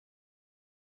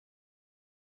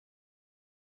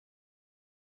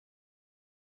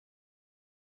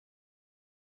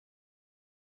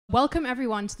Welcome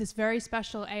everyone to this very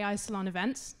special AI Salon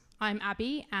event. I'm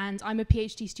Abby and I'm a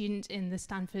PhD student in the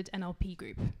Stanford NLP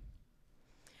group.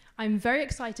 I'm very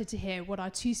excited to hear what our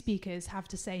two speakers have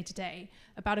to say today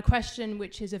about a question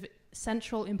which is of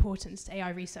central importance to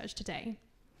AI research today.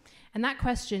 And that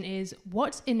question is,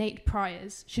 what innate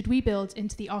priors should we build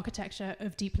into the architecture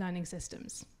of deep learning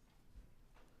systems?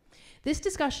 This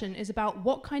discussion is about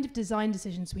what kind of design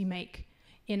decisions we make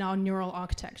in our neural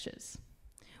architectures.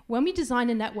 When we design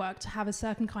a network to have a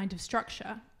certain kind of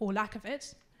structure, or lack of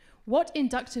it, what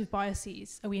inductive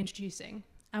biases are we introducing,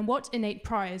 and what innate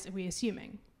priors are we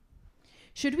assuming?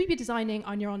 Should we be designing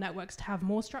our neural networks to have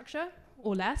more structure,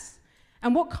 or less?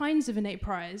 And what kinds of innate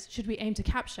priors should we aim to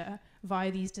capture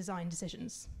via these design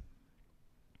decisions?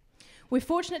 We're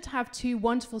fortunate to have two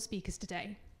wonderful speakers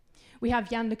today. We have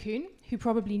Yann LeCun, who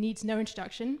probably needs no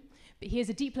introduction, but he is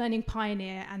a deep learning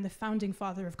pioneer and the founding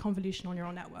father of convolutional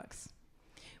neural networks.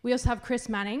 We also have Chris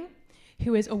Manning,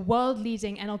 who is a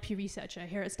world-leading NLP researcher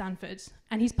here at Stanford,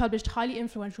 and he's published highly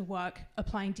influential work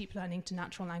applying deep learning to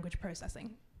natural language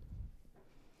processing.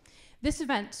 This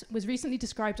event was recently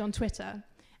described on Twitter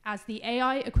as the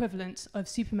AI equivalent of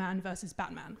Superman versus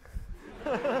Batman.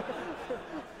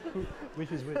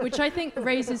 Which I think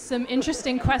raises some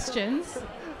interesting questions.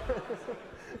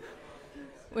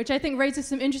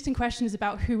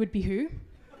 About who would be who.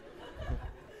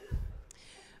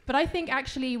 But I think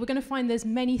actually we're going to find there's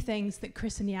many things that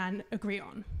Chris and Yann agree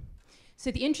on. So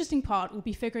the interesting part will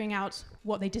be figuring out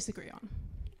what they disagree on.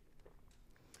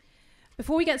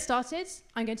 Before we get started,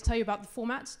 I'm going to tell you about the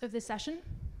format of this session.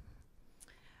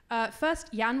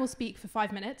 First, Yann will speak for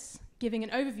 5 minutes, giving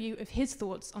an overview of his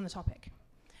thoughts on the topic.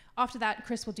 After that,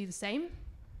 Chris will do the same.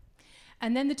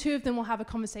 And then the two of them will have a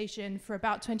conversation for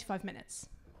about 25 minutes.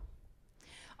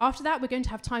 After that, we're going to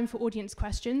have time for audience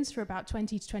questions for about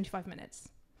 20 to 25 minutes.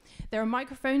 There are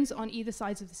microphones on either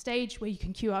sides of the stage where you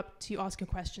can queue up to ask your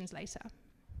questions later.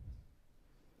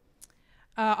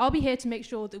 I'll be here to make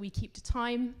sure that we keep to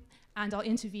time, and I'll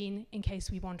intervene in case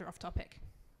we wander off topic.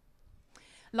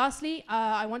 Lastly,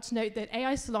 I want to note that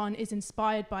AI Salon is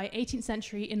inspired by 18th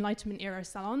century Enlightenment era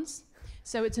salons,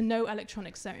 so it's a no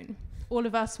electronics zone. All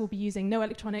of us will be using no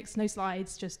electronics, no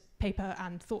slides, just paper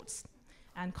and thoughts,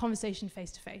 and conversation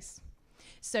face to face.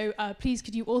 So please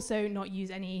could you also not use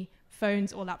any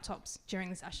phones or laptops during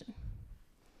the session.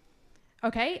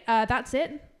 Okay, that's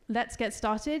it. Let's get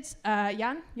started.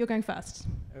 Yann, you're going first.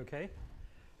 Okay.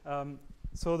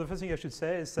 So the first thing I should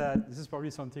say is that this is probably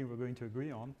something we're going to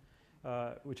agree on,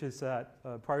 which is that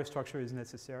prior structure is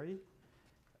necessary.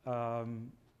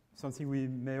 Something we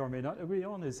may or may not agree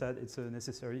on is that it's a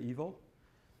necessary evil,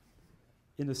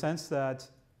 in the sense that,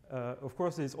 of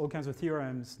course, there's all kinds of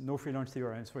theorems, no free lunch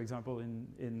theorems, for example,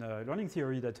 in learning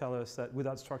theory that tell us that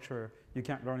without structure, you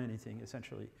can't learn anything,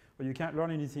 essentially. Or you can't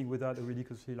learn anything without a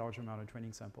ridiculously large amount of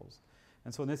training samples.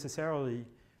 And so necessarily,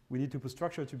 we need to put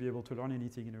structure to be able to learn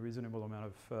anything in a reasonable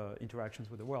amount of interactions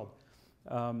with the world.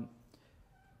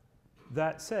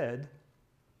 That said,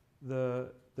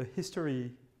 the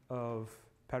history of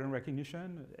pattern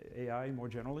recognition, AI more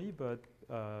generally, but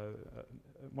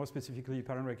more specifically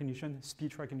pattern recognition,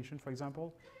 speech recognition, for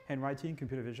example, handwriting,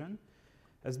 computer vision,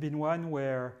 has been one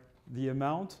where the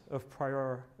amount of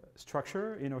prior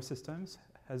structure in our systems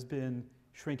has been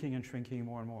shrinking and shrinking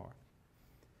more and more.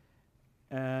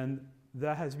 And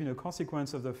that has been a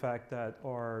consequence of the fact that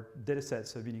our data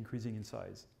sets have been increasing in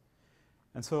size.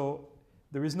 And so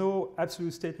there is no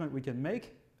absolute statement we can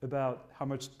make about how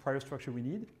much prior structure we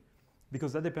need,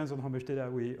 because that depends on how much data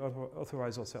we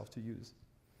authorize ourselves to use.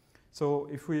 So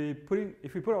if we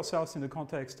put ourselves in the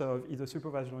context of either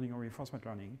supervised learning or reinforcement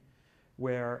learning,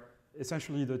 where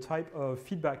essentially the type of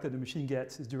feedback that the machine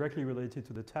gets is directly related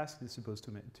to the task it's supposed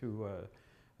to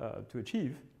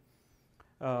achieve,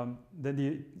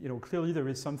 then clearly there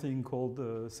is something called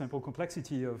the sample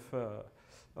complexity of a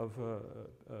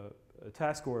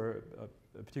task or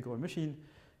a particular machine.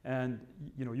 And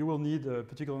you will need a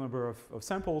particular number of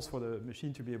samples for the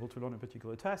machine to be able to learn a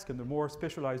particular task. And the more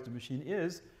specialized the machine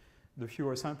is, the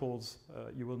fewer samples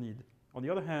you will need. On the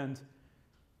other hand,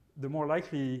 the more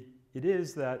likely it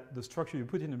is that the structure you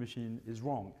put in the machine is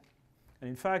wrong. And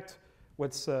in fact,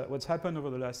 what's happened over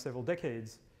the last several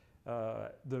decades,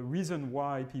 the reason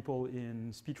why people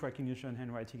in speech recognition,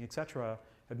 handwriting, etc.,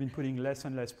 have been putting less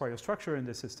and less prior structure in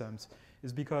their systems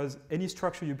is because any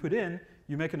structure you put in,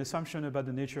 you make an assumption about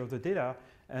the nature of the data,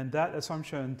 and that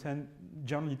assumption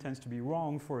generally tends to be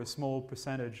wrong for a small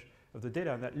percentage of the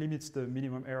data. That limits the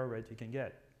minimum error rate you can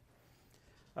get.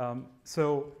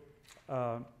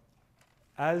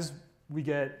 As we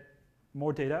get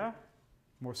more data,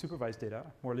 more supervised data,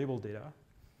 more labeled data,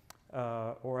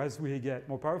 or as we get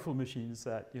more powerful machines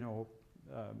that,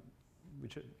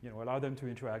 which allow them to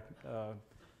interact,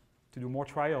 to do more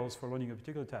trials for learning a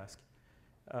particular task,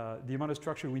 the amount of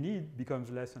structure we need becomes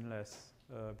less and less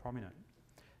prominent.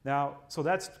 Now, so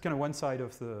that's kind of one side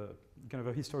of the kind of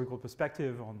a historical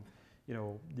perspective on,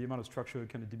 the amount of structure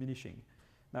kind of diminishing.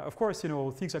 Now, of course,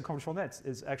 things like convolutional nets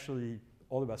is actually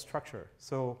all about structure.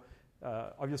 So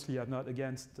obviously, I'm not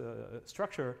against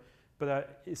structure,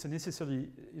 but it's a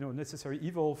necessary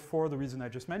evil for the reason I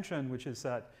just mentioned, which is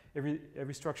that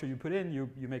every structure you put in,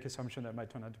 you make assumption that might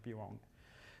turn out to be wrong.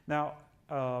 Now,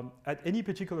 at any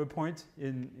particular point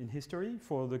in history,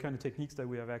 for the kind of techniques that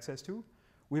we have access to,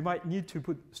 we might need to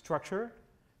put structure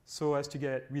so as to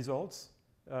get results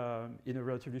in a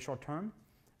relatively short term.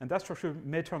 And that structure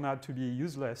may turn out to be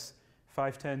useless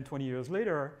 5, 10, 20 years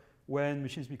later when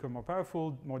machines become more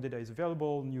powerful, more data is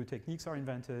available, new techniques are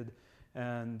invented,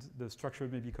 and the structure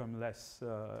may become less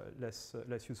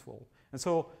useful. And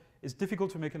so it's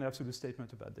difficult to make an absolute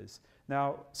statement about this.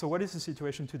 Now, so what is the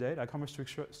situation today? Like, how much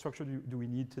structure do we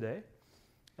need today?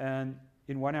 And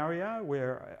in one area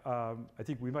where I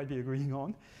think we might be agreeing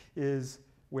on is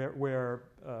where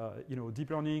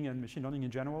deep learning and machine learning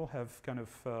in general have kind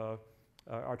of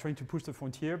are trying to push the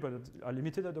frontier, but are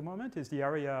limited at the moment, is the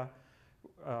area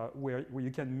where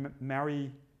you can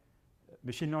marry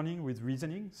machine learning with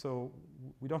reasoning. So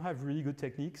we don't have really good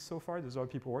techniques so far. There's a lot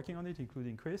of people working on it,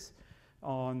 including Chris,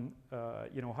 on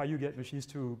how you get machines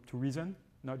to reason,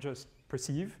 not just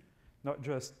perceive, not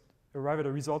just arrive at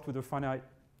a result with a finite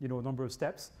number of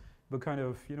steps, but kind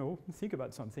of think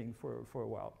about something for a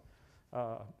while.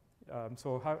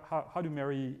 So how to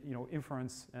marry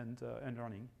inference and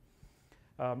learning.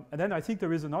 And then I think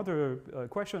there is another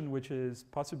question, which is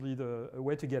possibly a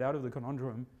way to get out of the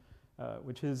conundrum,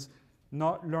 which is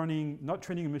not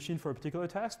training a machine for a particular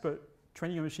task, but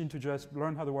training a machine to just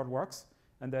learn how the world works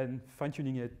and then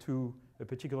fine-tuning it to a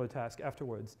particular task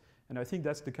afterwards. And I think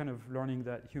that's the kind of learning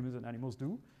that humans and animals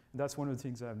do. And that's one of the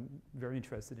things I'm very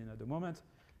interested in at the moment.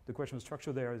 The question of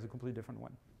structure there is a completely different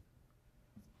one.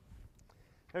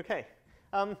 Okay.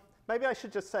 Maybe I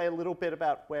should just say a little bit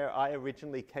about where I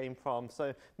originally came from.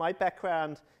 So my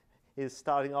background is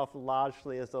starting off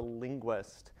largely as a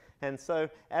linguist. And so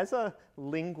as a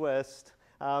linguist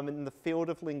in the field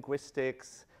of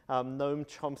linguistics, Noam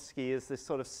Chomsky is this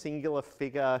sort of singular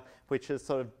figure which has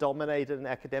sort of dominated an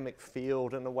academic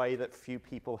field in a way that few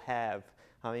people have.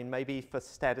 I mean, maybe for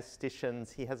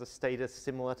statisticians, he has a status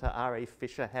similar to R.A.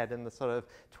 Fisher had in the sort of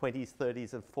 20s,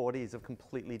 30s, and 40s of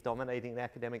completely dominating the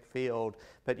academic field.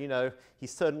 But, he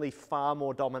certainly far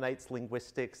more dominates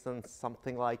linguistics than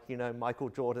something like, Michael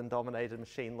Jordan dominated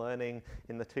machine learning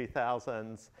in the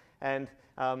 2000s. And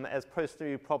as most of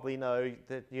you probably know,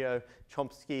 that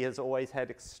Chomsky has always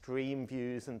had extreme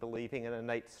views in believing in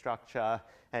innate structure.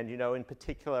 And in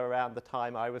particular, around the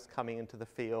time I was coming into the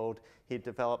field, he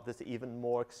developed this even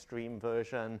more extreme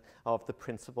version of the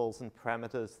principles and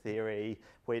parameters theory,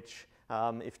 which,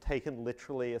 if taken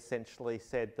literally, essentially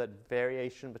said that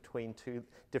variation between two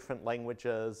different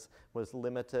languages was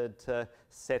limited to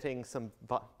setting some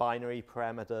binary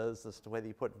parameters as to whether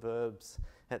you put verbs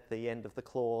at the end of the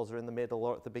clause or in the middle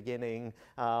or at the beginning,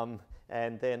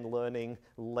 and then learning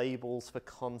labels for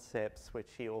concepts,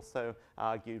 which he also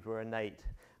argued were innate.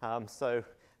 So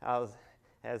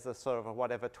as a sort of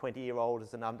a 20-year-old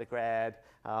as an undergrad,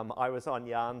 I was on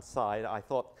Yann's side. I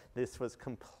thought this was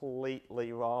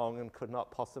completely wrong and could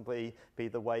not possibly be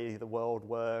the way the world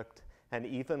worked. And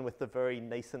even with the very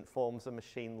nascent forms of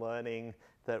machine learning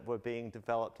that were being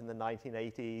developed in the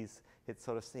 1980s, it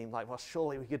sort of seemed like, well,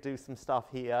 surely we could do some stuff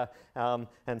here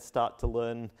and start to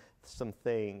learn some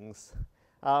things.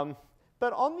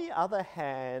 But on the other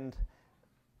hand,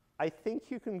 I think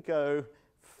you can go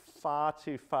far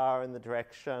too far in the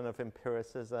direction of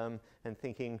empiricism and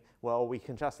thinking, well, we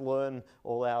can just learn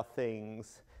all our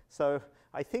things. So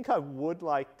I think I would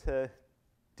like to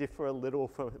differ a little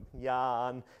from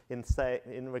Yann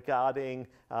in regarding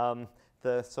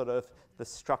the sort of the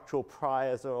structural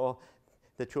priors or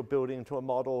that you're building into a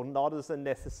model, not as a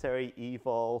necessary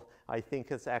evil, I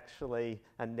think as actually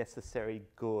a necessary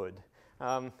good.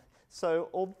 So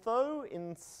although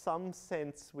in some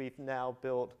sense we've now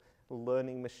built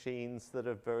learning machines that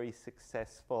are very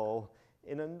successful,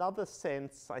 in another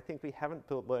sense, I think we haven't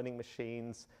built learning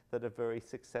machines that are very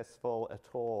successful at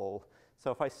all. So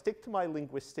if I stick to my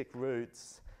linguistic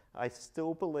roots, I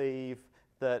still believe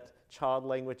that child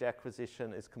language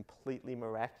acquisition is completely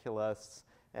miraculous.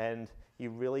 And, you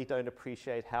really don't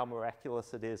appreciate how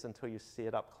miraculous it is until you see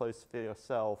it up close for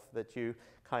yourself, that you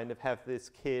kind of have this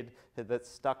kid that's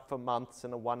stuck for months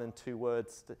in a 1 and 2 word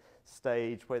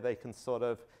stage where they can sort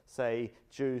of say,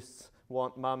 juice,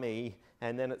 want mummy,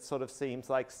 and then it sort of seems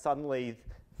like suddenly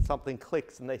something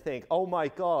clicks and they think, oh my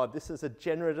God, this is a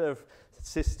generative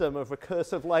system of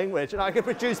recursive language and I can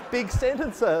produce big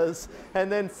sentences.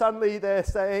 And then suddenly they're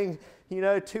saying, you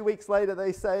know, 2 weeks later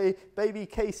they say, baby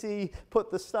Casey,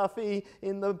 put the stuffy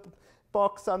in the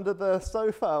box under the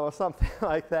sofa or something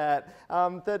like that.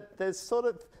 That there's sort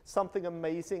of something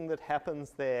amazing that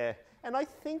happens there. And I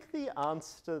think the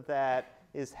answer to that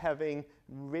is having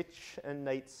rich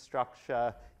innate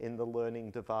structure in the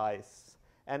learning device.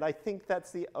 And I think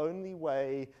that's the only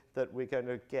way that we're going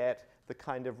to get the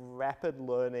kind of rapid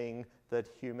learning that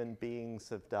human beings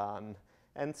have done.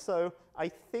 And so I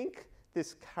think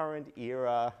this current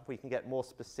era, we can get more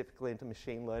specifically into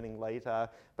machine learning later,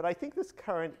 but I think this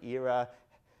current era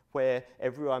where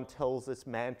everyone tells this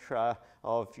mantra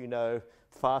of, you know,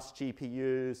 fast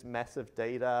GPUs, massive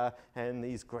data, and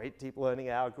these great deep learning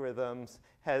algorithms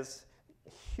has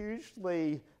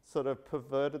hugely sort of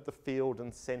perverted the field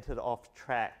and sent it off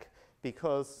track,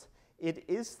 because it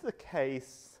is the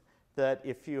case that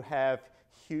if you have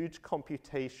huge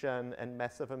computation and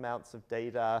massive amounts of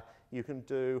data, you can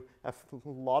do a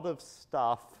lot of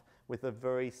stuff with a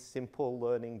very simple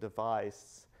learning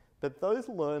device. But those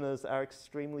learners are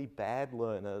extremely bad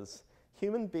learners.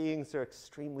 Human beings are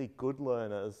extremely good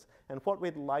learners. And what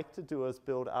we'd like to do is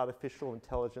build artificial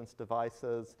intelligence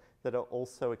devices that are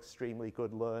also extremely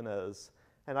good learners.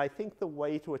 And I think the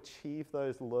way to achieve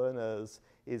those learners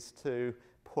is to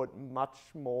put much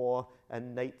more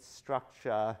innate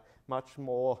structure, much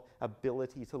more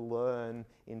ability to learn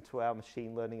into our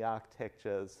machine learning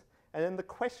architectures. And then the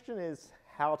question is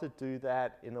how to do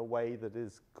that in a way that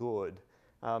is good.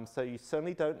 So you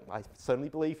certainly don't, I certainly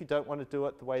believe you don't want to do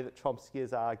it the way that Chomsky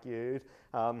has argued.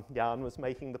 Yann was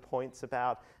making the points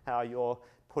about how you're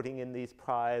putting in these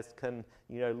priors can,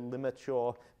 you know, limit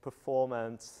your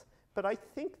performance. But I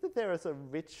think that there is a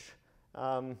rich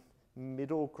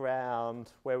middle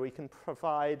ground where we can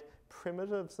provide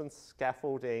primitives and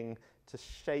scaffolding to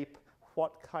shape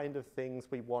what kind of things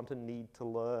we want and need to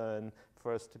learn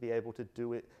for us to be able to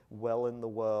do it well in the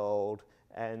world,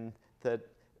 and that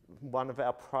one of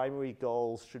our primary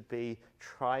goals should be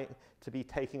trying to be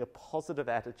taking a positive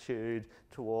attitude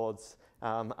towards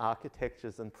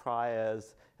architectures and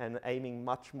priors, and aiming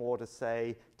much more to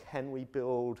say, can we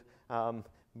build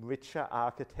richer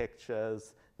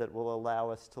architectures that will allow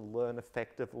us to learn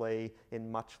effectively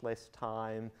in much less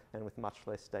time and with much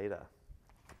less data.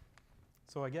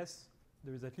 So I guess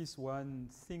there is at least one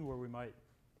thing where we might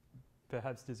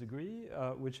perhaps disagree,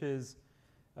 which is,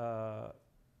 I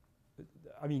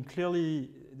mean, clearly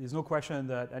there's no question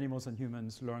that animals and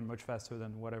humans learn much faster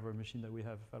than whatever machine that we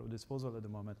have at our disposal at the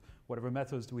moment, whatever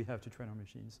methods do we have to train our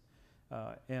machines.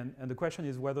 And the question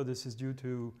is whether this is due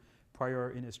to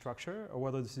prior innate structure or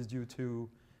whether this is due to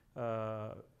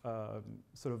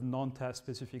sort of non-task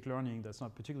specific learning that's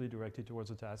not particularly directed towards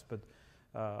a task, but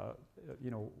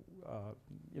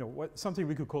something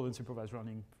we could call unsupervised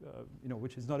learning,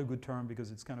 which is not a good term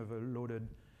because it's kind of a loaded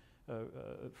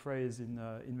phrase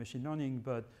in machine learning,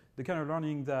 but the kind of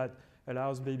learning that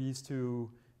allows babies to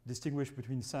distinguish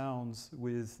between sounds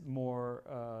with more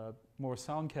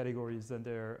sound categories than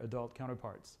their adult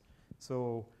counterparts.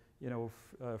 So,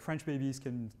 French babies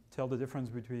can tell the difference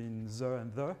between the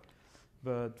and the,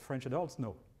 but French adults,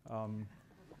 no.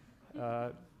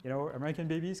 American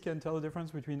babies can tell the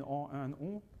difference between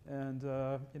and and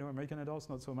American adults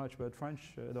not so much, but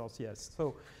French adults, yes.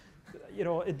 So,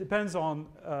 it depends on,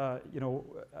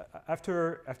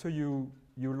 after you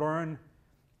learn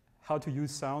how to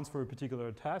use sounds for a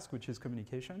particular task, which is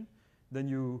communication, then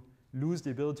you lose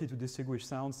the ability to distinguish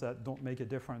sounds that don't make a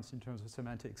difference in terms of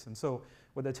semantics. And so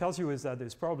what that tells you is that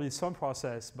there's probably some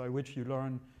process by which you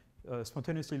learn,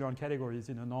 spontaneously learn categories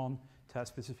in a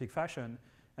non-task specific fashion.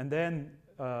 And then,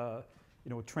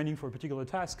 training for a particular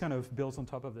task kind of builds on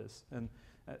top of this. And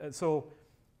so,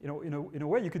 in a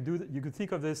way you could do that, you could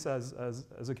think of this as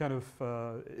a kind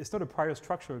of, it's not a prior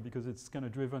structure because it's kind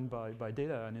of driven by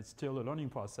data and it's still a learning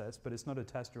process, but it's not a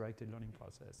task-directed learning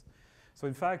process. So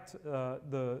in fact,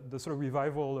 the sort of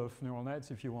revival of neural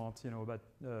nets, if you want, about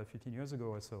 15 years ago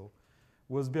or so,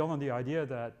 was built on the idea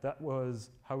that was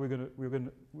how we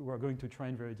were going to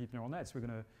train very deep neural nets. We're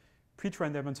going to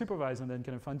pre-train them unsupervised and then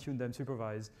kind of fine-tune them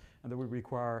supervised, and that would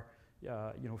require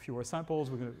fewer samples.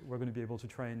 We're going to be able to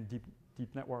train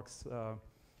deep networks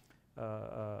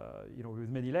with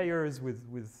many layers,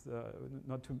 with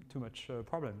not too much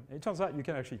problem. And it turns out you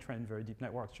can actually train very deep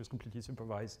networks, just completely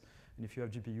supervised. And if you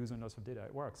have GPUs and lots of data,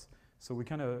 it works. So we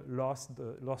kind of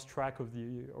lost track of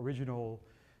the original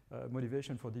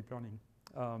motivation for deep learning.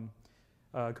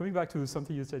 Coming back to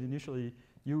something you said initially,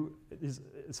 is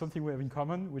something we have in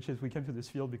common, which is we came to this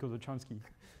field because of Chomsky.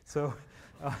 So,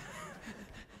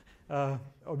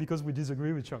 or because we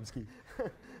disagree with Chomsky.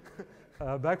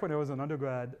 Back when I was an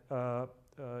undergrad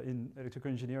in electrical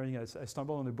engineering, I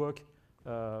stumbled on a book.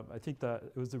 I think that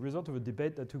it was the result of a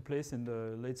debate that took place in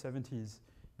the late 70s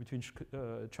between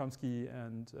Chomsky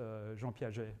and Jean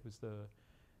Piaget, who's the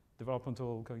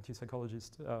developmental cognitive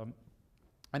psychologist.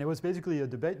 And it was basically a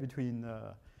debate between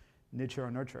nature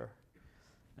and nurture.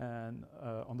 And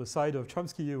on the side of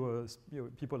Chomsky was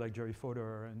people like Jerry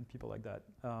Fodor and people like that.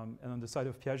 And on the side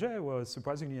of Piaget was,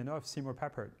 surprisingly enough, Seymour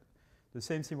Papert. The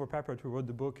same Seymour Papert who wrote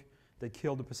the book that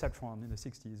killed the perceptron in the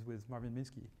 60s with Marvin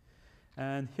Minsky.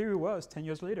 And here he was, 10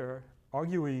 years later,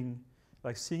 arguing,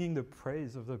 like singing the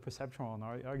praise of the perceptron,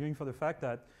 arguing for the fact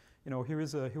that, here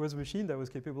was a machine that was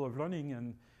capable of learning,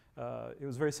 and it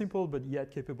was very simple, but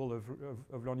yet capable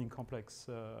of learning complex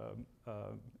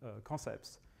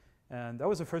concepts. And that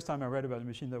was the first time I read about a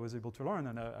machine that was able to learn,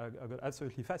 and I got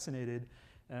absolutely fascinated.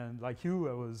 And like you,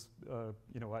 I was,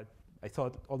 I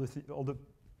thought all the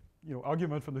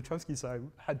argument from the Chomsky side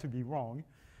had to be wrong,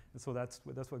 and so that's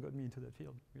what got me into that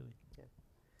field,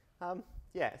 really.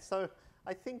 Yeah. So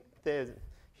I think there's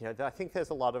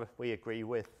a lot of we agree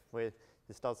with.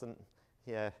 This doesn't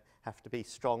have to be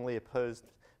strongly opposed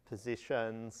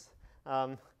positions,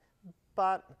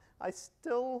 but I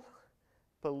still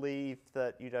believe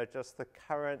that just the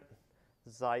current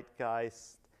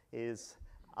zeitgeist is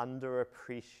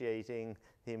underappreciating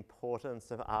the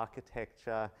importance of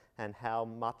architecture and how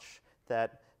much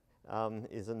that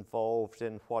is involved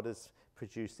in what is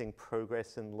producing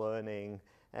progress in learning.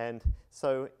 And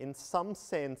so in some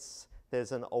sense,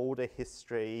 there's an older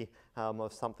history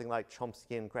of something like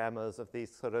Chomskyan grammars, of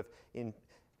these sort of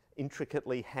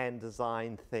intricately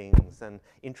hand-designed things, and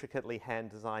intricately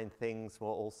hand-designed things were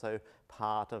also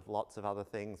part of lots of other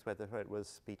things, whether it was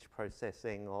speech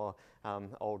processing or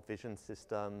old vision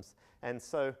systems. And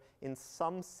so in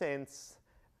some sense,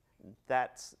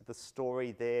 that's the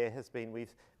story there has been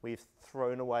we've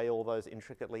thrown away all those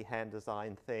intricately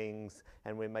hand-designed things,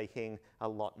 and we're making a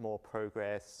lot more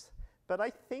progress. But I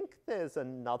think there's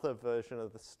another version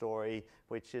of the story,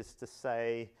 which is to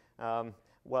say,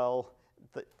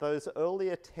 those early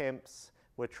attempts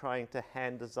were trying to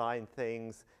hand-design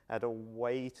things at a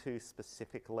way too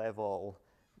specific level.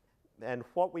 And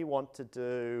what we want to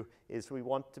do is we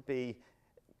want to be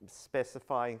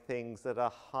specifying things at a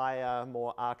higher,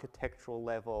 more architectural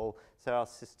level, so our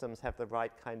systems have the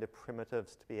right kind of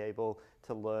primitives to be able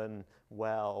to learn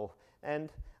well.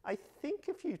 And I think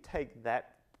if you take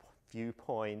that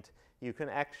viewpoint, you can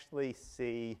actually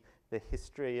see the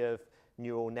history of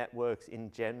neural networks in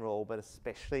general, but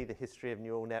especially the history of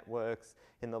neural networks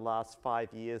in the last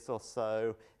 5 years or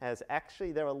so, as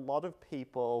actually there are a lot of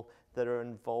people that are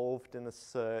involved in a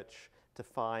search to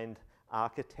find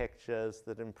architectures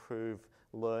that improve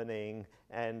learning.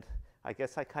 And I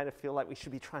guess I kind of feel like we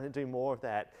should be trying to do more of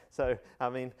that. So, I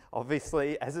mean,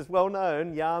 obviously, as is well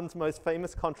known, Yann's most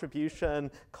famous contribution,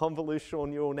 convolutional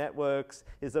neural networks,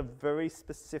 is a very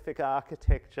specific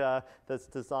architecture that's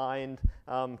designed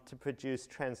to produce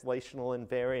translational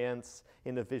invariance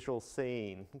in a visual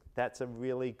scene. That's a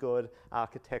really good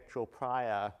architectural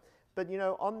prior. But,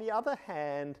 on the other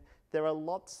hand, there are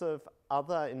lots of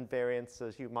other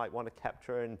invariances you might want to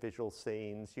capture in visual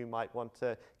scenes. You might want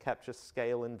to capture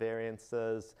scale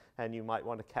invariances, and you might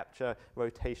want to capture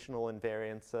rotational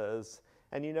invariances.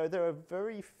 And there are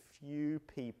very few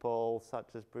people, such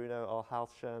as Bruno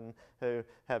Olhausen, who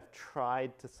have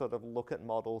tried to sort of look at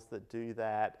models that do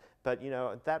that. But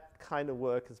that kind of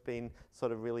work has been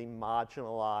sort of really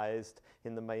marginalized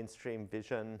in the mainstream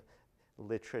vision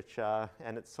literature,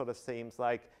 and it sort of seems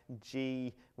like,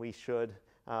 gee, we should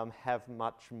have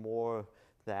much more of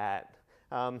that.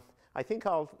 I think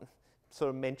I'll sort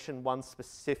of mention one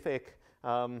specific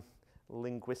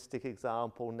linguistic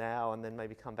example now, and then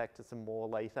maybe come back to some more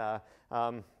later.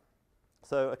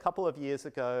 So a couple of years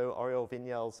ago, Oriol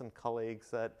Vinyals and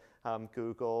colleagues at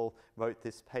Google wrote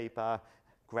this paper,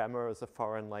 Grammar as a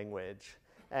Foreign Language.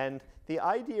 And the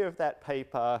idea of that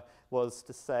paper was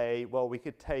to say, well, we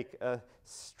could take a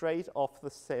straight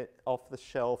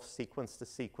off-the-shelf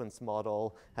sequence-to-sequence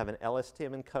model, have an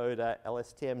LSTM encoder,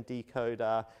 LSTM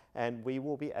decoder, and we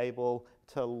will be able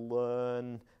to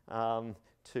learn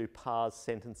to parse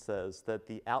sentences, that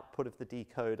the output of the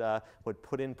decoder would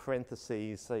put in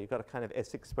parentheses, so you've got a kind of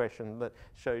S expression that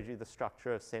shows you the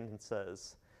structure of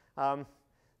sentences.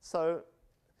 So,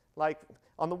 like,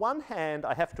 on the one hand,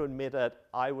 I have to admit it,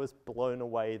 I was blown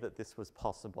away that this was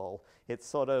possible. It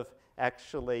sort of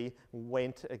actually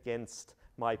went against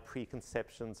my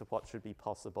preconceptions of what should be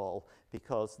possible,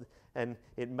 because, and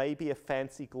it may be a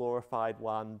fancy glorified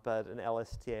one, but an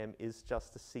LSTM is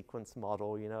just a sequence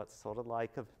model. You know, it's sort of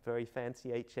like a very fancy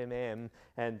HMM,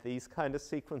 and these kind of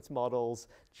sequence models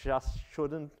just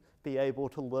shouldn't be able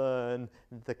to learn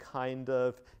the kind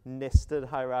of nested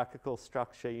hierarchical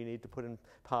structure you need to put in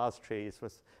parse trees,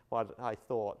 was what I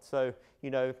thought. So,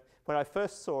 you know, when I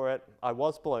first saw it, I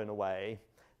was blown away,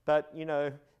 but, you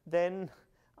know, then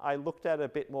I looked at it a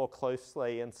bit more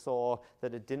closely and saw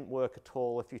that it didn't work at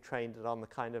all if you trained it on the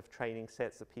kind of training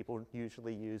sets that people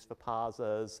usually use for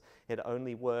parsers. It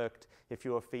only worked if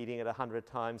you were feeding it 100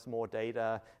 times more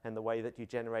data, and the way that you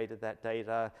generated that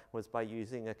data was by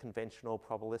using a conventional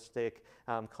probabilistic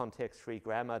context-free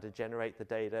grammar to generate the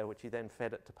data, which you then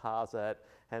fed it to parse it.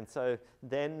 And so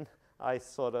then I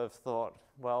sort of thought,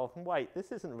 well, wait,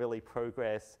 this isn't really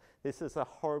progress. This is a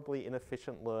horribly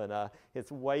inefficient learner.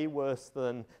 It's way worse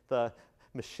than the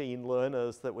machine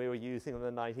learners that we were using in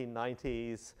the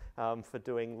 1990s for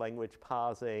doing language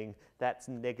parsing. That's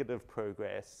negative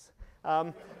progress.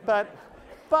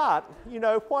 But, you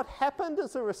know, what happened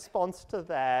as a response to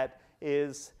that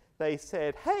is they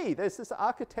said, hey, there's this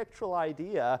architectural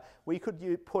idea. We could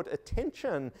put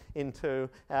attention into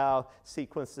our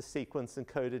sequence-to-sequence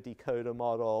encoder-decoder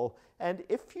model. And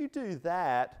if you do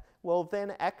that, well,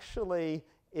 then actually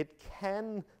it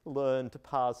can learn to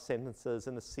parse sentences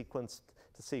in a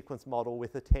sequence-to-sequence model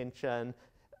with attention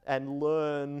and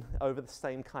learn over the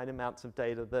same kind of amounts of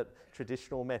data that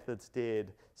traditional methods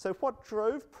did. So what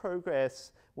drove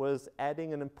progress was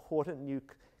adding an important new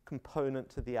component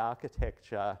to the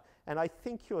architecture. And I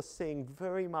think you're seeing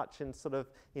very much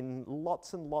in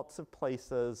lots and lots of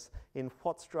places in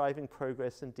what's driving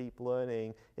progress in deep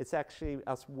learning. It's actually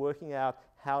us working out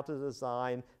how to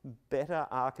design better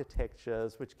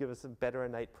architectures which give us a better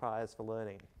innate priors for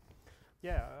learning.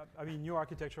 Yeah, I mean, new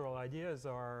architectural ideas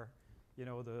are, you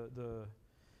know,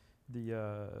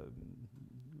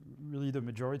 really the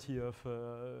majority of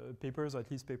papers, at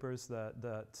least papers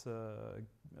that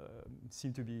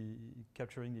seem to be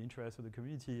capturing the interest of the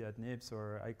community at NIPS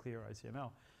or iClear or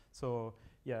ICML. So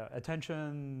yeah,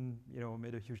 attention, you know,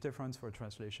 made a huge difference for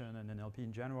translation and NLP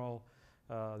in general.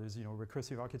 There's, you know,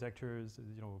 recursive architectures,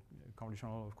 you know,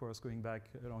 convolutional, of course, going back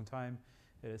a long time,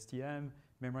 LSTM,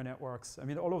 memory networks. I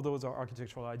mean, all of those are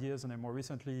architectural ideas, and then more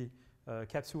recently,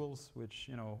 capsules, which,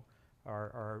 you know,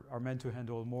 are meant to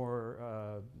handle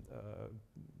more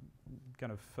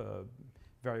kind of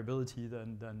variability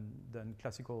than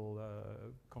classical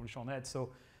convolutional nets.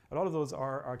 So a lot of those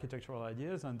are architectural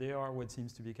ideas, and they are what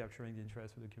seems to be capturing the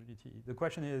interest of the community. The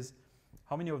question is,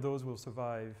 how many of those will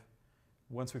survive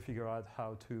once we figure out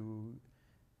how to,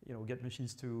 you know, get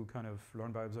machines to kind of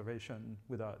learn by observation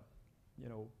without, you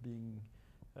know, being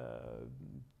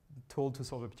told to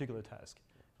solve a particular task?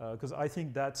 Because I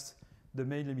think that's the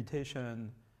main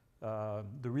limitation.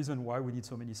 The reason why we need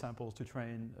so many samples to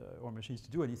train our machines to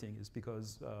do anything is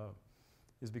because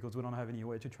we don't have any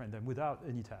way to train them without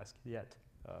any task yet.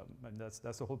 And that's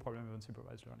the whole problem of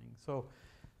unsupervised learning. So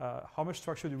how much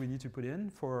structure do we need to put in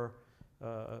for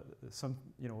some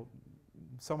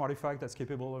artifact that's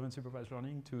capable of unsupervised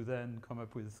learning to then come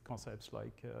up with concepts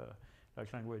like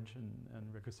language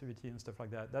and recursivity and stuff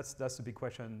like that? That's the big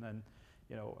question, and,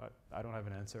 you know, I don't have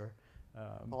an answer.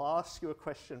 I'll ask you a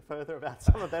question further about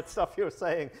some of that stuff you were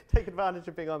saying. Take advantage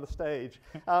of being on the stage.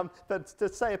 But to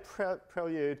say a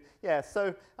prelude, yeah,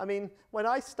 so, I mean, when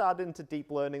I started into deep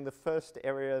learning, the first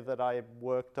area that I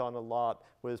worked on a lot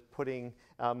was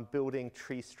building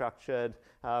tree-structured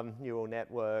neural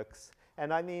networks.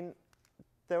 And I mean,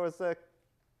 there was a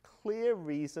clear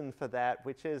reason for that,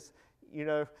 which is, you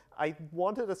know, I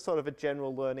wanted a sort of a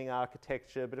general learning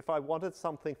architecture, but if I wanted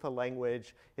something for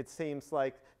language, it seems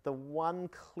like the one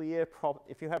clear problem,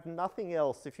 if you have nothing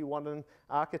else, if you want an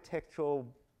architectural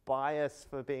bias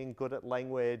for being good at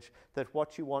language, that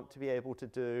what you want to be able to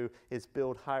do is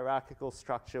build hierarchical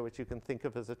structure, which you can think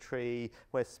of as a tree,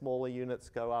 where smaller units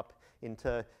go up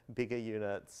into bigger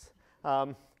units.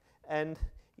 And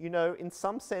you know, in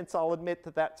some sense, I'll admit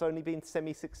that that's only been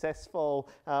semi-successful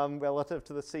relative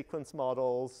to the sequence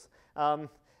models.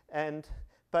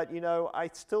 But, you know, I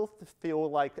still feel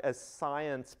like as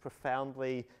science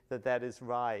profoundly that is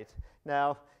right.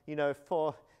 Now, you know,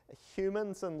 for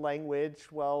humans and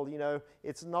language, well, you know,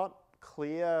 it's not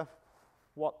clear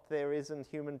what there is in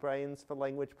human brains for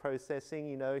language processing.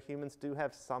 You know, humans do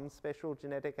have some special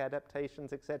genetic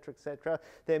adaptations, et cetera,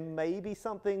 There may be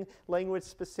something language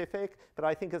specific, but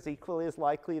I think it's equally as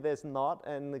likely there's not,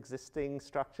 and existing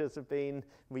structures have been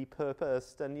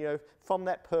repurposed. And, you know, from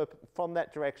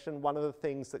that direction, one of the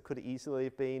things that could easily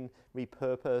have been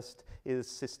repurposed is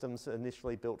systems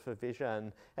initially built for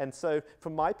vision. And so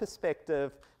from my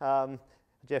perspective,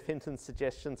 Jeff Hinton's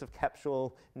suggestions of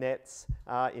capsule nets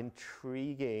are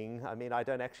intriguing. I mean, I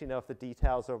don't actually know if the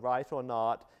details are right or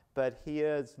not, but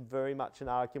here's very much an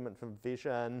argument from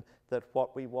vision that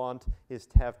what we want is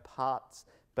to have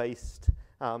parts-based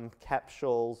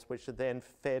capsules, which are then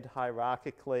fed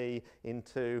hierarchically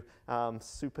into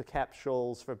super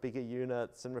capsules for bigger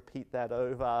units and repeat that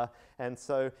over. And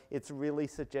so it's really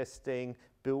suggesting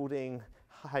building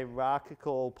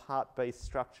hierarchical part-based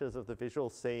structures of the visual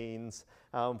scenes,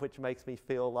 which makes me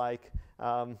feel like,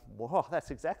 whoa, that's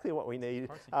exactly what we need.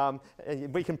 And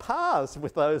we can parse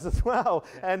with those as well.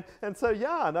 Yeah. And so,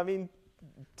 Yann, I mean,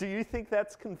 do you think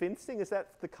that's convincing? Is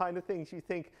that the kind of things you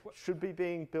think should be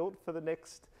being built for the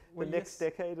next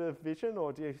decade of vision,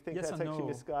 or do you think that's actually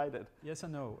misguided? Yes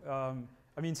and no.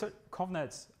 I mean, so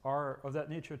convnets are of that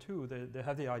nature too. They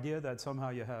have the idea that somehow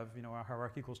you have, you know, a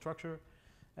hierarchical structure.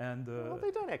 And well,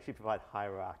 they don't actually provide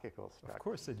hierarchical structure. Of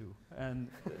course they do, and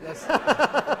that's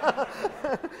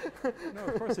no,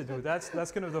 of course they do. That's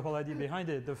kind of the whole idea behind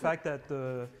it. The fact that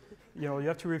you know, you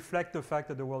have to reflect the fact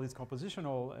that the world is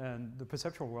compositional, and the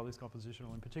perceptual world is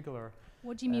compositional in particular.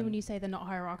 What do you mean when you say they're not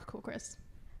hierarchical, Chris?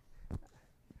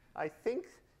 I think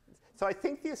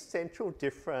the essential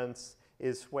difference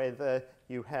is whether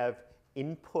you have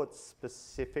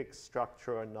input-specific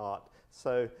structure or not.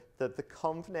 So the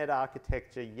convnet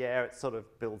architecture, yeah, it sort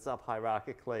of builds up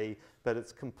hierarchically, but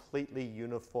it's completely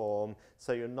uniform,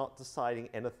 so you're not deciding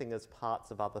anything as parts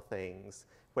of other things.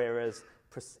 Whereas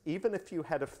even if you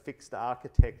had a fixed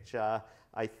architecture,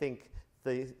 I think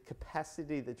the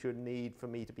capacity that you'd need for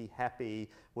me to be happy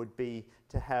would be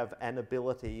to have an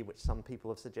ability, which some people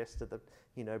have suggested that,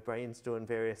 you know, brains do in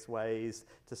various ways,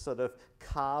 to sort of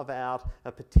carve out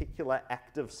a particular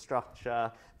active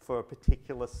structure for a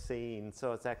particular scene.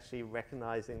 So it's actually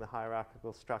recognizing the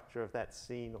hierarchical structure of that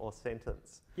scene or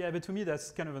sentence. Yeah, but to me,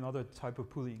 that's kind of another type of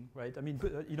pooling, right? I mean,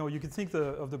 you know, you can think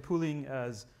of the pooling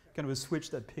as kind of a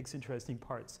switch that picks interesting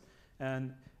parts.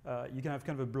 And you can have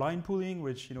kind of a blind pooling,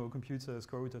 which, you know, computes a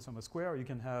square root of some square. Or you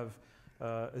can have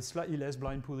a slightly less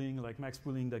blind pooling, like max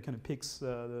pooling, that kind of picks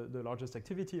the largest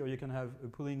activity. Or you can have a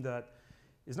pooling that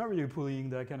is not really a pooling,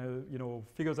 that kind of, you know,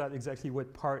 figures out exactly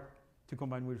what part to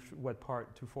combine with what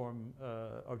part to form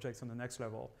objects on the next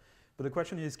level. But the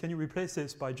question is, can you replace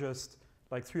this by just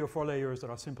like 3 or 4 layers that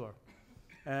are simpler?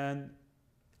 And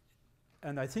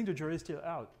I think the jury is still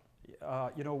out.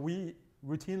 You know, we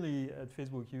routinely at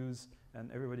Facebook use,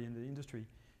 and everybody in the industry,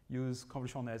 use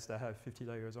convolutional nets that have 50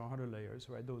 layers or 100 layers,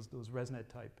 right? Those ResNet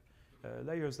type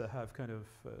layers that have kind of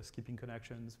skipping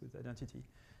connections with identity.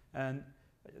 And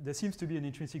there seems to be an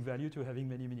intrinsic value to having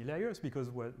many, many layers, because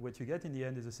what you get in the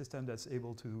end is a system that's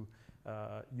able to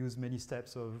use many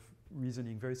steps of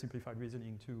reasoning, very simplified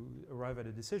reasoning, to arrive at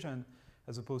a decision,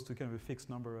 as opposed to kind of a fixed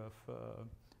number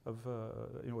of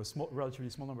you know, a relatively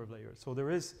small number of layers. So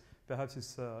there is perhaps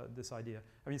this idea.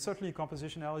 I mean, certainly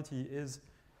compositionality is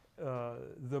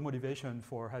the motivation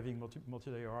for having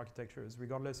multi-layer architectures,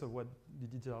 regardless of what the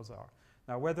details are.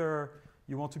 Now, whether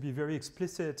you want to be very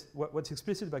explicit, what's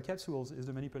explicit about capsules is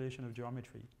the manipulation of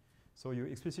geometry. So you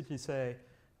explicitly say,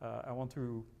 I want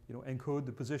to, you know, encode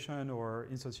the position or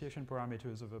instantiation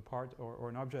parameters of a part or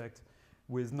an object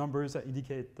with numbers that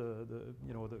indicate the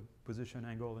you know, the position,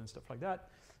 angle, and stuff like that.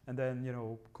 And then, you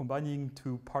know, combining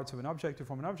two parts of an object to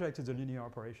form an object is a linear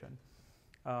operation.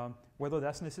 Whether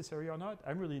that's necessary or not,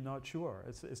 I'm really not sure.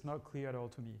 It's not clear at all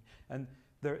to me. And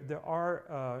there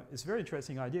are, it's a very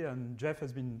interesting idea, and Jeff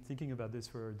has been thinking about this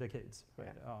for decades. Right?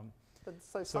 Yeah. But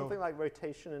so something like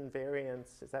rotation and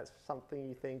variance, is that something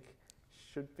you think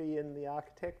should be in the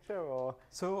architecture, or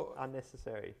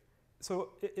unnecessary? So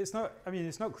it's not, I mean,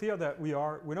 it's not clear that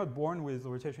we're not born with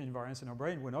rotation invariance in our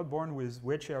brain. We're not born with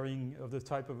weight sharing of the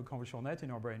type of a convolutional net in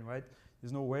our brain, right?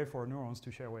 There's no way for neurons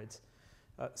to share weights.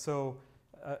 But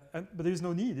there's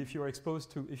no need if you're exposed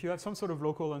to, if you have some sort of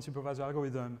local unsupervised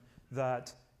algorithm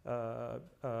that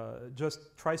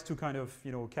just tries to kind of,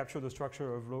 you know, capture the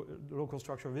structure of local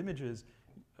structure of images.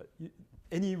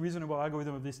 Any reasonable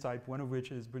algorithm of this type, one of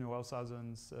which is Bruno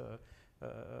Wellshausen's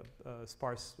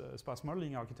sparse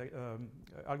modeling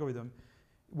algorithm,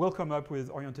 will come up with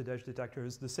oriented edge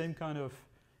detectors, the same kind of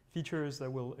features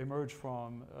that will emerge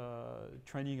from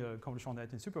training a convolutional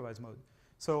net in supervised mode.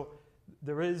 So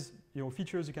there is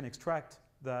features you can extract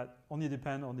that only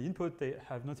depend on the input. They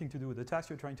have nothing to do with the task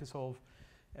you're trying to solve.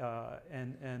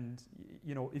 And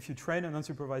if you train an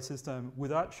unsupervised system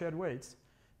without shared weights,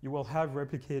 you will have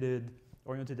replicated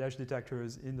oriented edge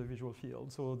detectors in the visual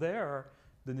field. So there,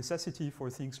 the necessity for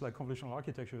things like convolutional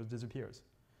architectures disappears.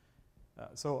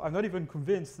 So I'm not even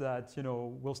convinced that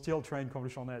we'll still train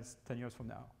convolutional nets 10 years from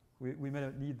now. We may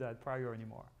not need that prior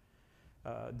anymore,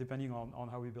 depending on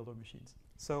how we build our machines.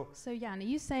 So Yann, are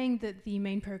you saying that the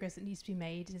main progress that needs to be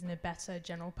made is in a better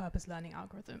general purpose learning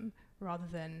algorithm rather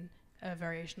than a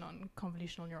variation on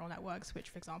convolutional neural networks, which,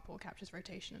 for example, captures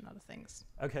rotation and other things?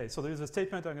 Okay, so there's a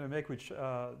statement I'm going to make, which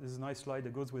there's a nice slide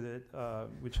that goes with it,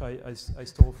 which I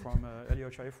stole from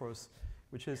Elliot Chaifros,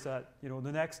 which is that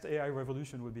the next AI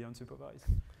revolution will be unsupervised.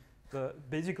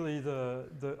 Basically,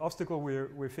 the obstacle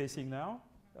we're facing now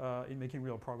in making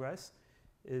real progress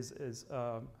is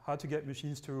how to get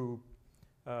machines to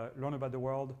learn about the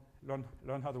world,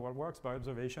 learn how the world works by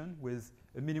observation with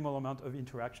a minimal amount of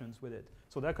interactions with it.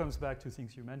 So that comes back to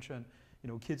things you mentioned.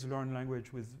 Kids learn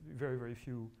language with very, very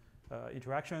few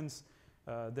interactions.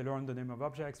 They learn the name of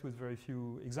objects with very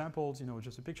few examples,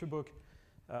 just a picture book.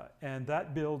 And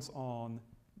that builds on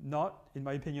not, in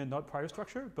my opinion, not prior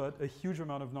structure, but a huge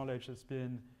amount of knowledge that's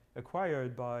been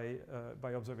acquired by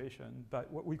observation. But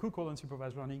what we could call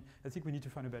unsupervised learning, I think we need to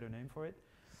find a better name for it.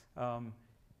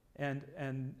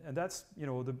 And that's,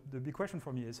 the big question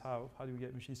for me is how do we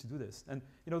get machines to do this? And,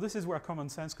 this is where common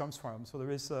sense comes from. So there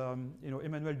is,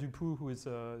 Emmanuel Dupoux, who is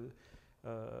a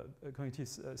cognitive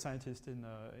scientist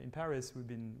in Paris we've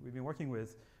been working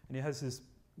with, and he has this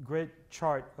great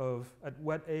chart of at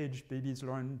what age babies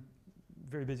learn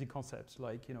very basic concepts,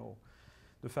 like,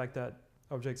 the fact that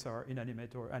objects are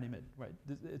inanimate or animate, right?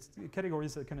 It's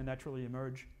categories that kind of naturally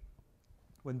emerge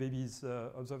when babies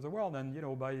observe the world, and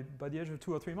by the age of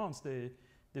 2 or 3 months, they've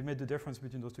made the difference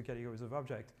between those two categories of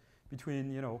object,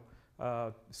 between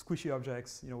squishy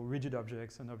objects, rigid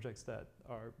objects, and objects that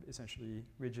are essentially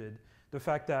rigid. The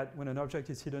fact that when an object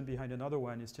is hidden behind another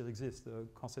one, it still exists. The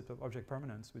concept of object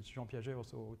permanence, which Jean Piaget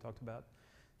also talked about,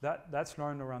 that's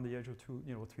learned around the age of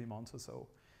 3 months or so.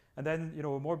 And then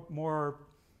more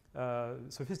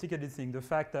sophisticated thing, the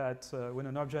fact that when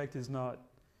an object is not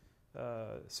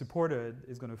supported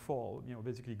is going to fall,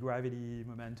 basically gravity,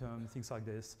 momentum, things like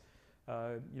this.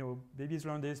 Babies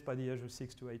learn this by the age of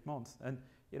 6 to 8 months. And,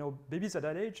 babies at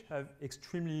that age have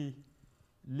extremely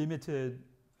limited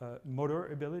motor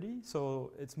ability.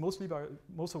 So it's most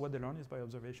of what they learn is by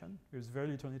observation. There's very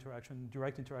little interaction,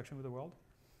 direct interaction with the world.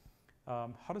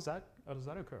 How does that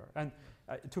occur? And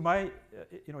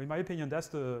in my opinion, that's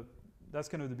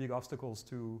kind of the big obstacles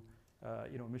to,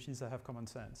 machines that have common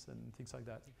sense and things like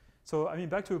that. So,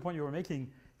 back to the point you were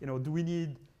making, do we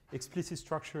need explicit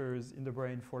structures in the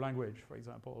brain for language, for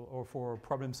example, or for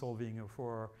problem solving, or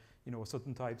for,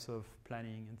 certain types of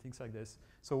planning and things like this?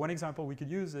 So one example we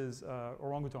could use is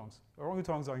orangutans.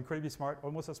 Orangutans are incredibly smart,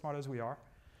 almost as smart as we are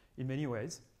in many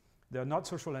ways. They're not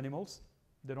social animals.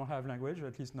 They don't have language, or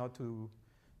at least not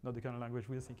the kind of language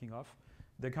we're thinking of.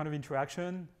 Their kind of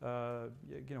interaction,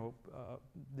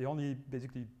 they only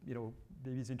basically,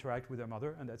 babies interact with their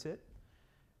mother, and that's it.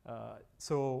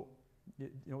 So,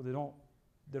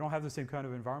 they don't have the same kind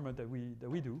of environment that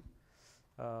we do.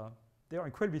 They are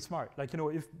incredibly smart. Like,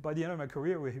 if by the end of my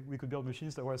career we could build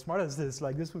machines that were as smart as this,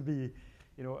 like this would be,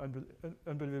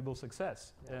 unbelievable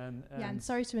success. And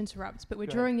sorry to interrupt, but we're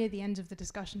drawing near the end of the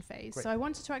discussion phase. Great. So I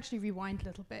wanted to actually rewind a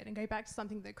little bit and go back to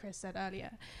something that Chris said earlier.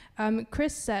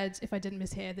 Chris said, if I didn't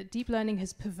mishear, that deep learning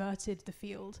has perverted the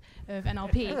field of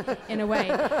NLP in a way.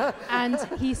 And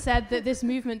he said that this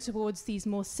movement towards these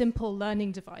more simple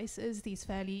learning devices, these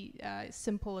fairly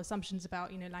simple assumptions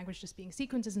about language just being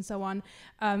sequences and so on,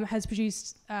 has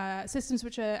produced systems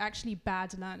which are actually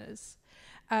bad learners.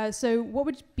 So what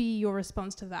would be your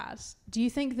response to that? Do you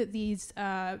think that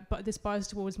this bias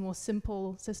towards more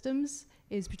simple systems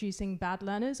is producing bad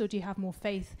learners, or do you have more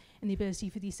faith in the ability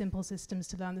for these simple systems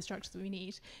to learn the structures that we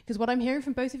need? Because what I'm hearing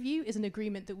from both of you is an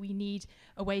agreement that we need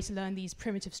a way to learn these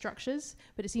primitive structures,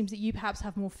 but it seems that you perhaps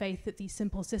have more faith that these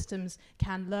simple systems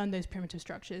can learn those primitive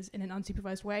structures in an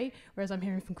unsupervised way, whereas I'm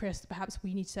hearing from Chris that perhaps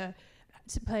we need to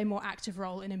play a more active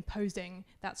role in imposing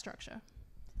that structure.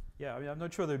 Yeah, I'm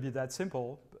not sure they'll be that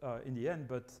simple in the end,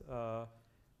 but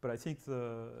I think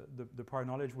the prior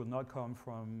knowledge will not come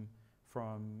from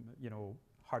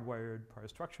hardwired prior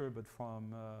structure, but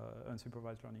from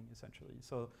unsupervised learning essentially.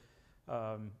 So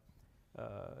I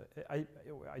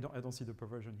don't see the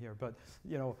perversion here, but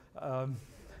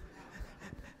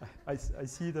I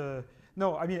see the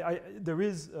no. There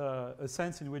is a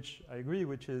sense in which I agree,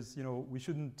 which is we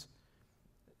shouldn't.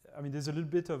 I mean, there's a little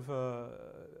bit of a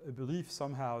belief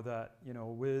somehow that, you know,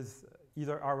 with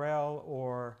either RL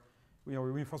or, you know,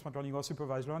 reinforcement learning or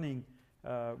supervised learning,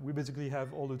 we basically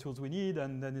have all the tools we need,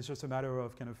 and then it's just a matter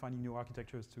of kind of finding new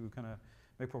architectures to kind of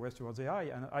make progress towards AI.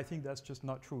 And I think that's just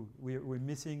not true. We're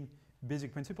missing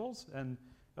basic principles and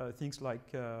things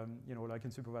like, you know, like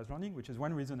in supervised learning, which is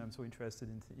one reason I'm so interested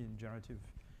in generative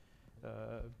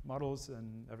models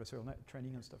and adversarial net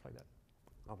training and stuff like that.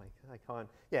 Oh my, I can't.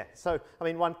 Yeah, so, I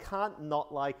mean, one can't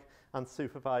not like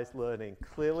unsupervised learning.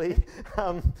 Clearly,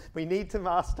 we need to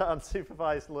master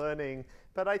unsupervised learning,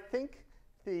 but I think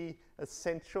the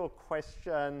essential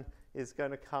question is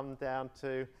going to come down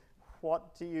to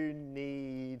what do you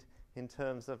need in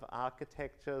terms of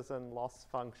architectures and loss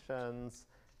functions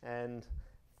and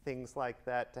things like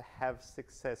that to have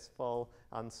successful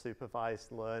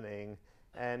unsupervised learning.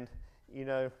 And, you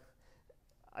know,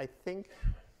 I think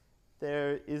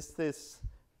there is this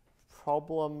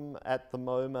problem at the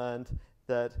moment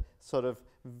that sort of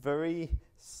very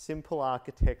simple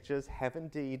architectures have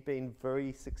indeed been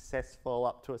very successful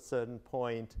up to a certain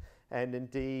point, and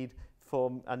indeed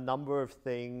for a number of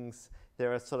things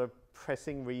there are sort of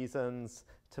pressing reasons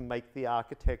to make the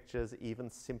architectures even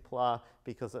simpler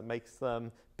because it makes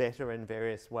them better in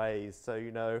various ways. So,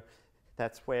 you know,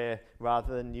 that's where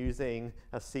rather than using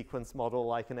a sequence model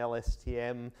like an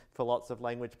LSTM for lots of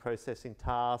language processing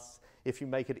tasks, if you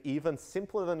make it even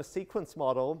simpler than a sequence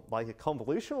model, like a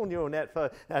convolutional neural net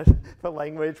for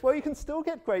language, well, you can still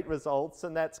get great results,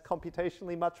 and that's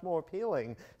computationally much more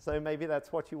appealing. So maybe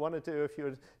that's what you want to do if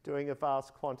you're doing a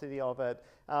vast quantity of it.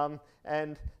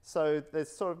 And so there's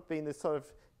sort of been this sort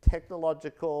of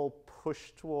technological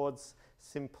push towards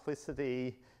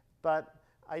simplicity, but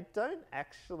I don't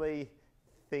actually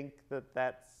think that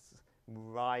that's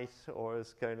right or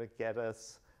is going to get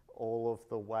us all of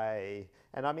the way.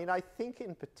 And I mean, I think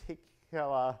in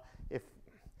particular, if,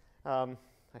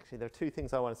 actually there are two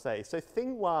things I want to say. So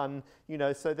thing one, you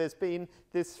know, so there's been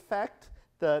this fact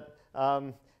that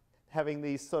having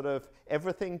these sort of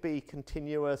everything be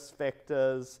continuous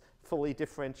vectors, fully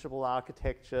differentiable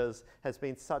architectures has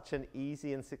been such an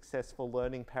easy and successful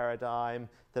learning paradigm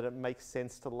that it makes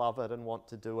sense to love it and want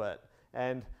to do it.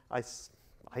 And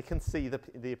I can see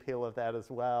the appeal of that as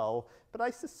well, but I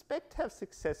suspect to have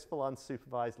successful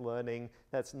unsupervised learning,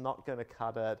 that's not going to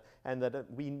cut it, and that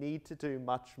we need to do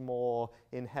much more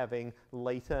in having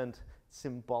latent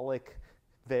symbolic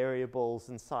variables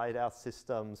inside our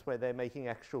systems where they're making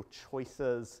actual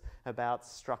choices about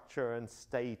structure and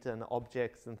state and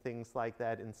objects and things like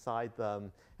that inside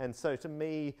them. And so to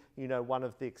me, you know, one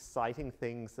of the exciting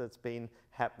things that's been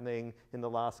happening in the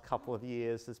last couple of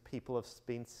years is people have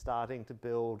been starting to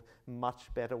build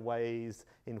much better ways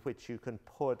in which you can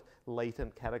put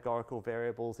latent categorical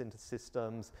variables into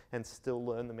systems and still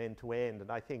learn them end to end.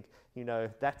 And I think, you know,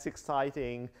 that's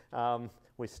exciting.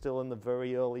 We're still in the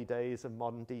very early days of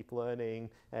modern deep learning,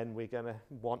 and we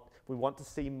want to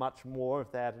see much more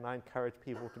of that, and I encourage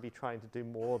people to be trying to do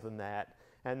more than that.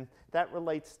 And that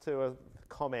relates to a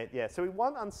comment, yeah. So we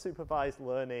want unsupervised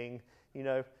learning. You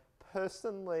know,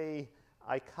 personally,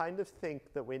 I kind of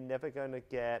think that we're never going to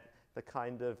get the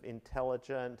kind of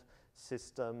intelligent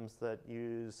systems that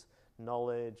use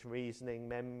knowledge, reasoning,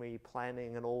 memory,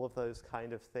 planning, and all of those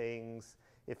kind of things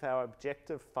if our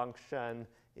objective function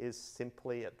is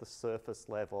simply at the surface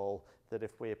level, that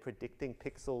if we're predicting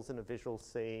pixels in a visual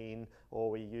scene or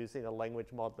we're using a language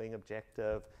modeling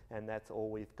objective and that's all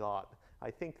we've got. I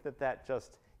think that that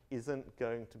just isn't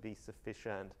going to be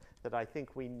sufficient, that I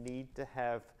think we need to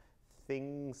have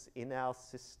things in our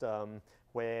system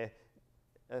where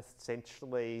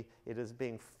essentially it is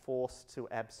being forced to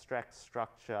abstract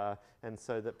structure, and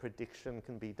so that prediction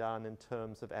can be done in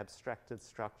terms of abstracted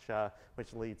structure,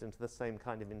 which leads into the same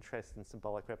kind of interest in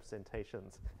symbolic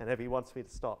representations. And Abby wants me to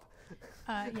stop.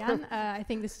 Yann, I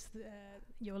think this is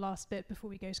your last bit before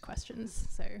we go to questions,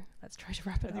 so let's try to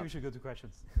wrap it up. I think we should go to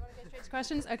questions. You want to go straight to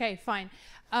questions? Okay, fine.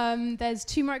 There's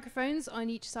 2 microphones on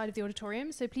each side of the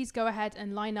auditorium, so please go ahead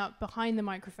and line up behind the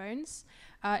microphones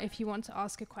if you want to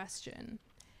ask a question.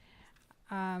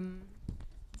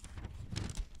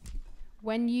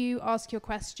 When you ask your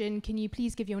question, can you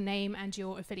please give your name and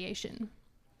your affiliation?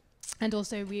 And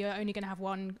also, we are only going to have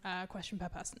 1 question per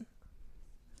person.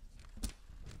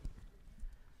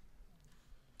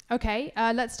 Okay,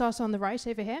 let's start on the right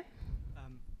over here.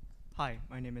 Hi,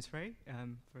 my name is Ray.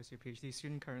 First-year PhD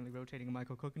student, currently rotating in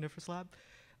microcognitive lab.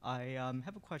 I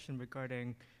have a question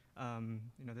regarding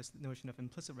this notion of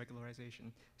implicit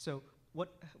regularization. So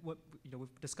what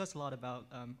we've discussed a lot about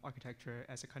architecture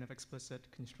as a kind of explicit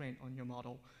constraint on your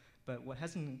model, but what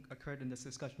hasn't occurred in this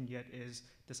discussion yet is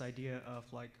this idea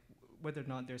of like whether or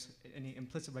not there's any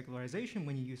implicit regularization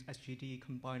when you use SGD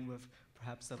combined with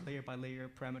perhaps the layer-by-layer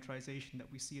parameterization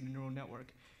that we see in a neural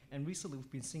network. And recently,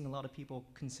 we've been seeing a lot of people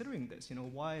considering this.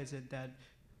 Why is it that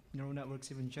neural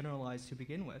networks even generalize to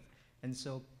begin with? And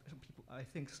so I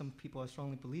think some people are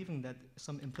strongly believing that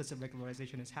some implicit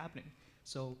regularization is happening.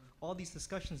 So all these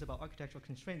discussions about architectural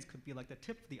constraints could be like the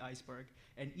tip of the iceberg.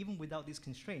 And even without these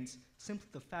constraints, simply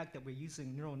the fact that we're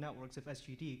using neural networks of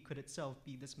SGD could itself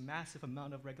be this massive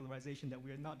amount of regularization that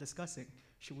we are not discussing.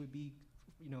 Should we be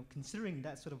considering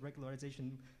that sort of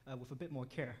regularization with a bit more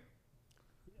care?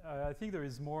 I think there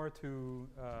is more to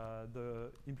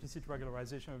the implicit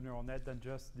regularization of neural net than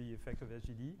just the effect of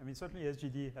SGD. I mean, certainly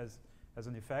SGD has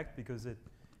an effect because it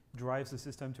drives the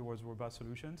system towards robust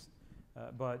solutions.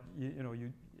 But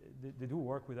they do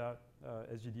work without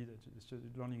SGD.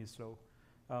 Learning is slow.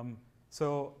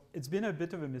 So it's been a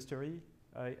bit of a mystery,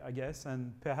 I guess,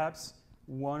 and perhaps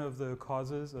one of the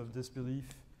causes of disbelief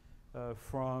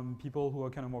from people who are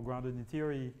kind of more grounded in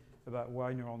theory about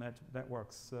why neural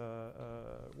networks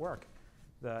work.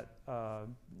 That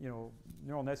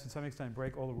neural nets to some extent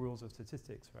break all the rules of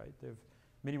statistics, right? They have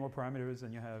many more parameters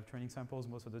than you have training samples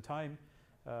most of the time.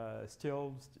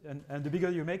 And the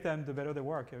bigger you make them, the better they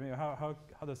work. I mean, how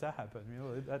does that happen?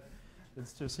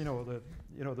 It's just the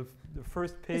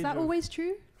first page. Is that always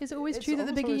true? Is it always true that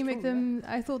the bigger you make them?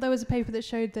 Yeah. I thought there was a paper that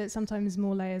showed that sometimes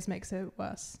more layers makes it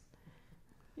worse.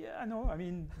 Yeah, no. I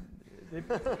mean, they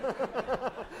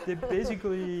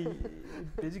basically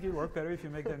work better if you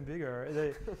make them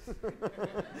bigger.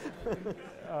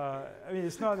 I mean,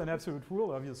 it's not an absolute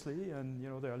rule, obviously, and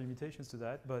there are limitations to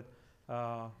that, but.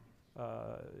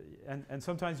 And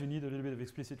sometimes you need a little bit of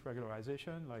explicit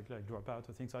regularization, like dropout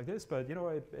or things like this. But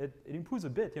it improves a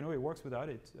bit. It works without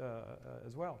it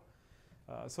as well.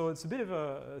 So it's a bit of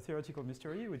a theoretical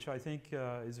mystery, which I think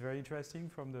is very interesting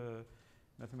from the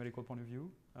mathematical point of view.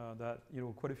 That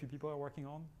quite a few people are working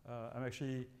on. I'm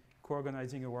actually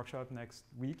co-organizing a workshop next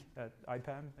week at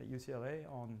IPAM at UCLA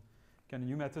on kind of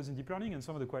new methods in deep learning, and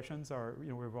some of the questions are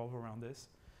revolve around this.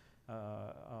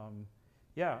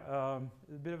 A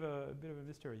bit of a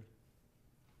mystery.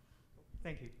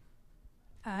 Thank you.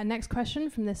 Next question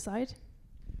from this side.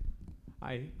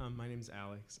 Hi, my name is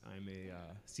Alex. I'm a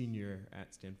senior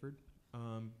at Stanford.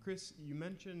 Chris, you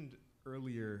mentioned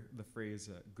earlier the phrase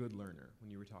good learner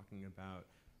when you were talking about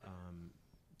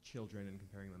children and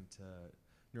comparing them to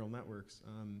neural networks.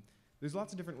 There's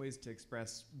lots of different ways to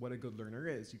express what a good learner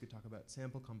is. You could talk about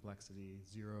sample complexity,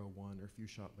 0, 1, or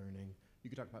few-shot learning. You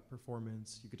could talk about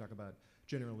performance. You could talk about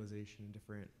generalization in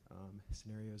different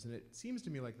scenarios. And it seems to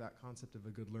me like that concept of a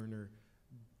good learner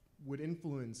would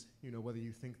influence whether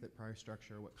you think that prior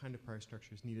structure, what kind of prior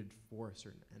structure is needed for a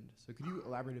certain end. So could you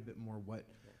elaborate a bit more what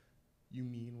you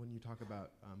mean when you talk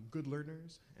about good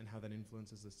learners and how that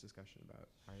influences this discussion about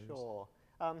priors? Sure.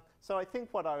 So I think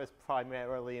what I was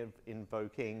primarily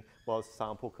invoking was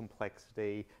sample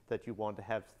complexity, that you want to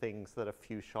have things that are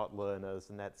few-shot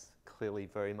learners, and that's clearly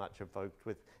very much evoked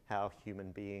with how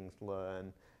human beings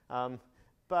learn.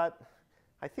 But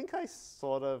I think I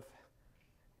sort of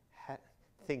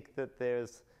think that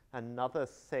there's another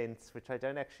sense, which I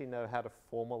don't actually know how to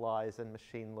formalize in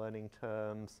machine learning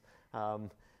terms,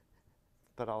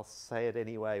 but I'll say it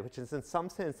anyway, which is in some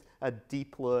sense a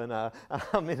deep learner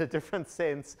in a different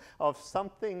sense of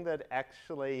something that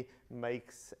actually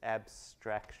makes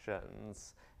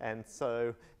abstractions, and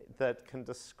so that can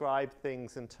describe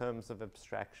things in terms of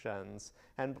abstractions.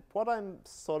 And what I'm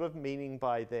sort of meaning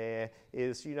by there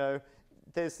is,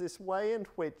 there's this way in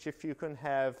which if you can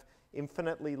have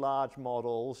infinitely large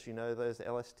models, those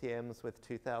LSTMs with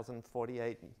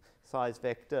 2048 size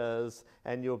vectors,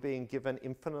 and you're being given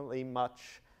infinitely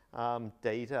much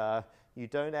data, you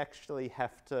don't actually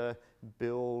have to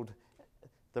build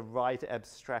the right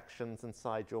abstractions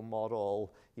inside your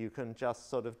model. You can just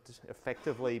sort of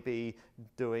effectively be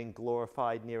doing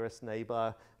glorified nearest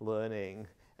neighbor learning.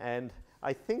 And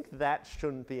I think that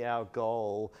shouldn't be our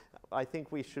goal. I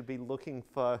think we should be looking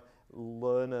for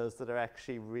learners that are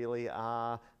actually really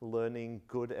are learning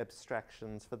good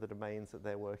abstractions for the domains that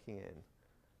they're working in.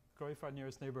 Glorified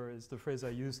nearest neighbor is the phrase I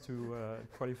used to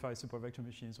qualify supervector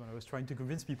machines when I was trying to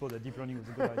convince people that deep learning was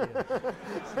a good idea.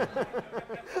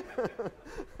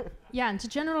 Yeah, and to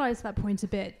generalize that point a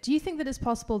bit, do you think that it's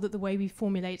possible that the way we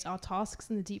formulate our tasks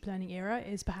in the deep learning era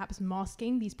is perhaps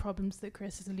masking these problems that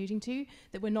Chris is alluding to,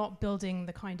 that we're not building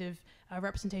the kind of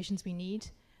representations we need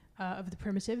of the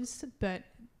primitives, but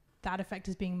that effect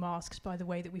is being masked by the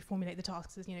way that we formulate the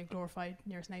tasks as, glorified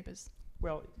nearest neighbors?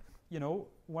 Well,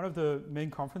 one of the main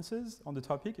conferences on the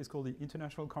topic is called the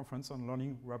International Conference on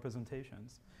Learning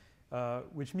Representations,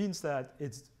 which means that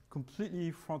it's completely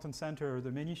front and center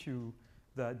the main issue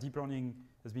that deep learning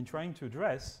has been trying to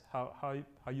address, how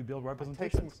you build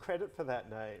representations. Take some credit for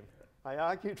that name. I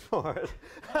argued for it.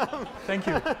 Thank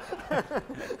you.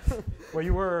 Well,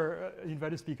 you were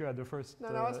invited speaker at the first No,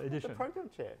 I was edition. the program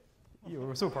chair. You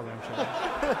were so program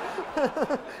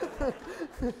chair.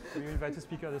 Were you invited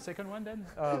speaker at the second one then?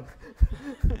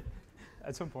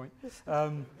 At some point. I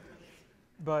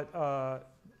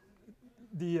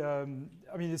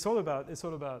mean, it's all about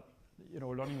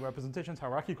learning representations,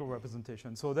 hierarchical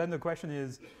representations. So then the question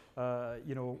is,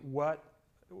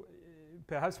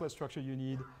 perhaps what structure you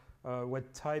need,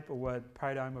 what type or what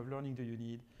paradigm of learning do you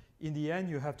need? In the end,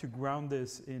 you have to ground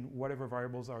this in whatever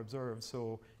variables are observed.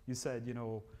 So you said, it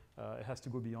has to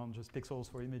go beyond just pixels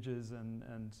for images and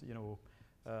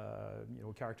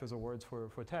characters or words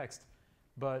for text.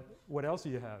 But what else do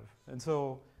you have? And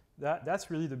so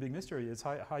that's really the big mystery. It's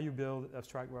how you build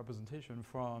abstract representation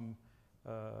from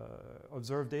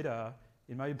observed data,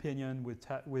 in my opinion, with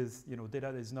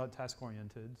data that is not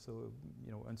task-oriented, so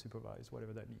unsupervised,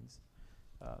 whatever that means.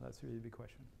 That's really a big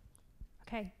question.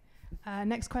 Okay,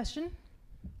 next question.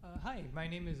 Hi, my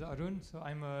name is Arun. So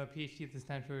I'm a PhD at the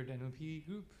Stanford NLP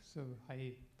group. So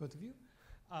hi, both of you.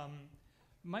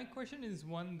 My question is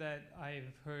one that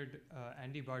I've heard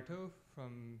Andy Bartow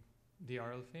from the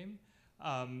RL fame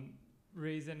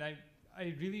raise, and I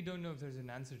really don't know if there's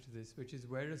an answer to this, which is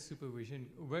where does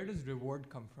reward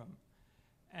come from?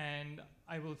 And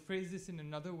I will phrase this in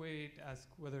another way to ask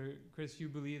whether, Chris, you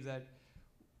believe that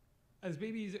as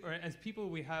babies or as people,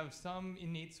 we have some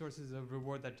innate sources of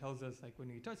reward that tells us, like when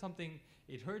we touch something,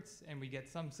 it hurts and we get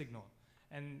some signal.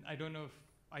 And I don't know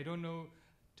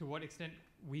to what extent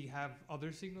we have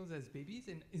other signals as babies.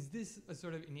 And is this a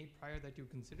sort of innate prior that you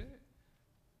consider?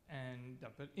 And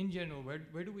but in general,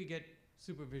 where do we get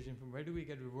supervision from? Where do we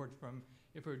get rewards from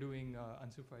if we're doing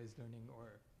unsupervised learning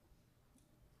or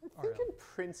I think in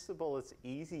principle it's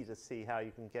easy to see how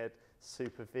you can get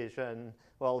supervision,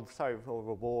 or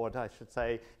reward, I should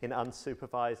say, in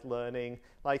unsupervised learning.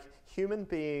 Like human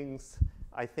beings,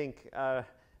 I think,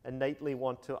 innately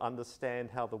want to understand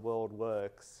how the world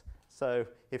works. So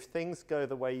if things go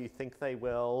the way you think they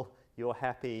will, you're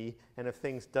happy, and if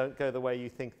things don't go the way you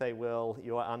think they will,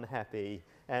 you're unhappy.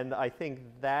 And I think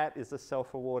that is a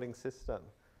self-rewarding system.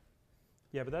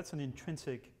 Yeah, but that's an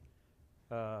intrinsic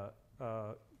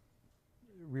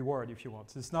reward, if you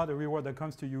want. It's not a reward that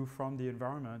comes to you from the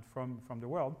environment, from the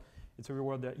world. It's a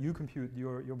reward that you compute,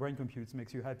 your brain computes,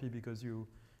 makes you happy because you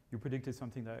predicted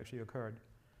something that actually occurred.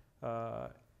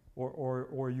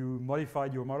 Or you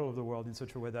modified your model of the world in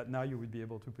such a way that now you would be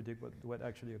able to predict what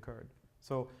actually occurred.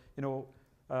 So,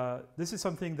 this is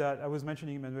something that I was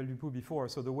mentioning Emmanuel Dupuy before.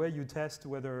 So the way you test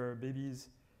whether babies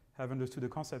have understood the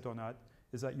concept or not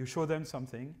is that you show them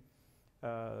something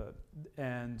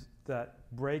and that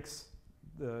breaks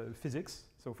the physics.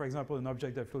 So for example, an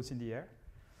object that floats in the air.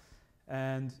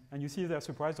 And you see if they're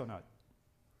surprised or not.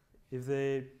 If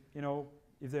they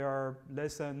are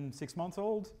less than 6 months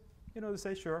old, they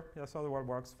say, sure, that's how the world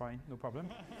works, fine, no problem.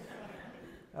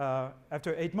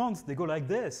 After 8 months, they go like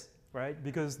this, right?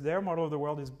 Because their model of the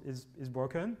world is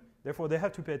broken. Therefore, they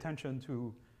have to pay attention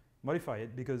to modify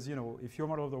it because, if your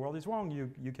model of the world is wrong,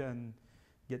 you can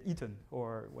get eaten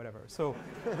or whatever. So,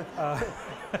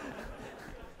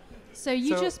 so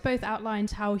you just both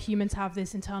outlined how humans have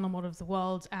this internal model of the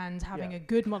world and having a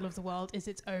good model of the world is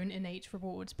its own innate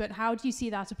reward. But how do you see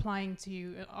that applying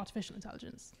to artificial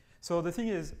intelligence? So the thing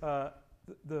is, I've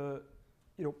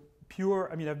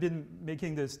been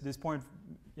making this point,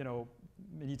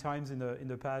 many times in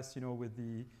the past, with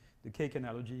the cake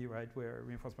analogy, right, where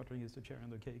reinforcement learning is the cherry on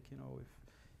the cake, if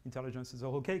intelligence is the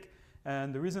whole cake.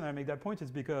 And the reason I make that point is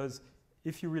because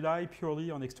if you rely purely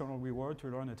on external reward to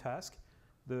learn a task,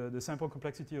 the sample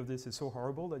complexity of this is so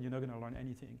horrible that you're not going to learn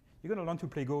anything. You're going to learn to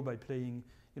play Go by playing,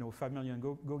 5 million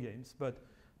Go games, but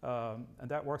and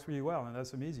that works really well, and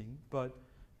that's amazing. But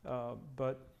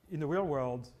in the real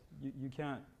world, you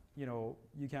can't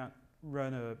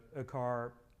run a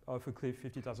car off a cliff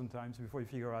 50,000 times before you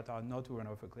figure out how not to run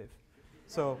off a cliff.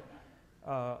 So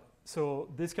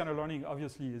this kind of learning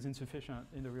obviously is insufficient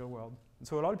in the real world. And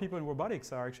so a lot of people in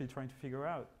robotics are actually trying to figure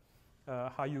out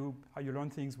how you learn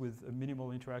things with a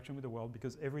minimal interaction with the world,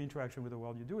 because every interaction with the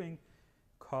world you're doing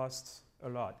costs a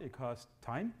lot. It costs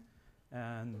time,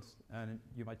 and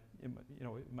it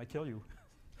might kill you.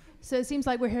 So it seems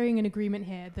like we're hearing an agreement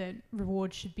here that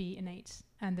reward should be innate,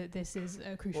 and that this is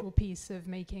a crucial piece of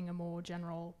making a more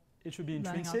general. It should be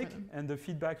intrinsic, and the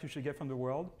feedback you should get from the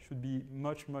world should be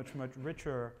much, much, much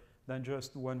richer than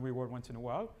just one reward once in a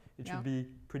while. It should be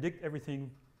predict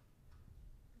everything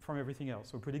from everything else.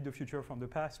 So predict the future from the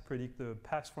past, predict the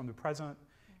past from the present,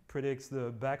 predicts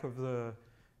the back of the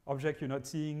object you're not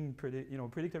seeing,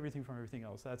 predict everything from everything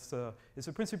else. That's it's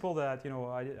a principle that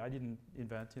I didn't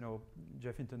invent.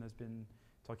 Jeff Hinton has been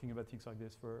talking about things like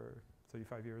this for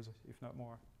 35 years, if not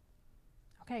more.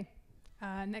 Okay,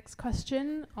 next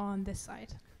question on this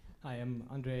side. Hi, I'm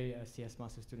Andre, a CS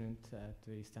master student at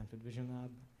the Stanford Vision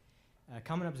Lab. A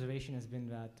common observation has been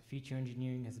that feature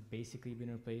engineering has basically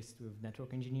been replaced with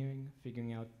network engineering,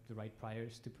 figuring out the right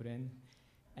priors to put in.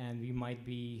 And we might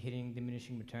be hitting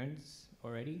diminishing returns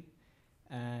already.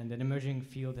 And an emerging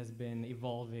field has been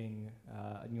evolving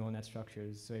neural net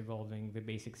structures, so evolving the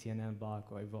basic CNN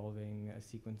block or evolving a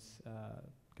sequence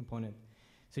component.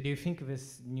 So do you think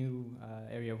this new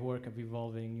area of work of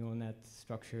evolving neural net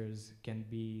structures can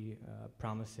be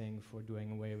promising for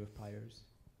doing away with priors?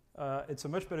 It's a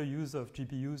much better use of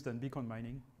GPUs than beacon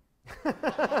mining.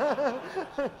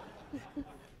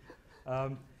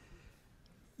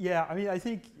 Yeah,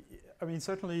 I mean,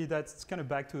 certainly that's kind of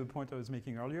back to the point I was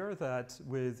making earlier, that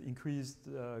with increased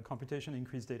computation,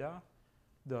 increased data,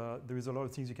 there is a lot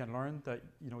of things you can learn that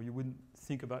you wouldn't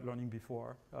think about learning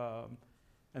before.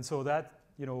 And so that,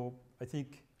 I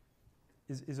think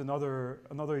is another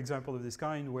example of this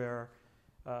kind where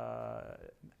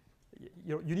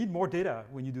you need more data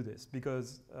when you do this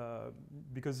because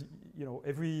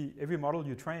every model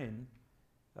you train,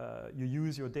 you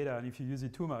use your data, and if you use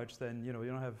it too much, then you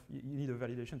need a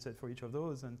validation set for each of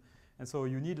those, and so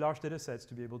you need large data sets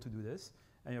to be able to do this,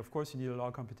 and of course you need a lot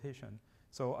of computation.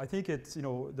 So I think it's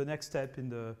the next step in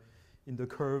the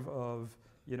curve of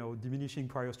diminishing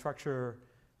prior structure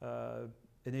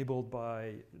enabled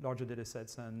by larger data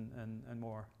sets and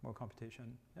more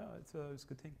computation. Yeah, it's a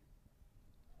good thing.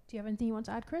 Do you have anything you want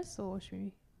to add, Chris, or should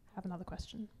we have another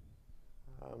question?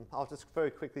 I'll just very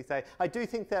quickly say, I do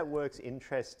think that work's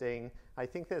interesting. I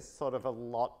think there's sort of a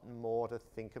lot more to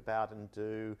think about and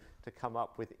do to come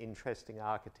up with interesting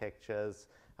architectures.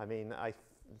 I mean, I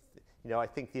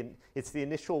think it's the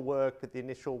initial work, but the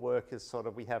initial work is sort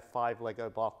of, we have 5 Lego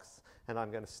blocks, and I'm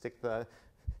going to stick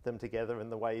them together in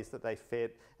the ways that they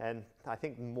fit. And I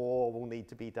think more will need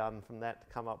to be done from that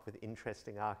to come up with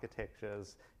interesting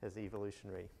architectures as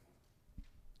evolutionary.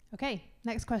 Okay,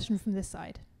 next question from this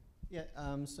side. Yeah,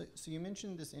 so you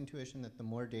mentioned this intuition that the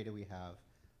more data we have,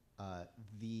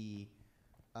 the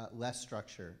less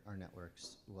structure our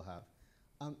networks will have.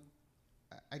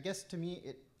 I guess to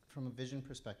me, from a vision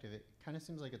perspective, it kind of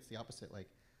seems like it's the opposite. Like,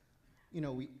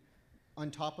 we,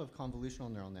 on top of convolutional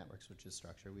neural networks, which is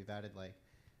structure, we've added like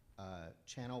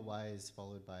channel-wise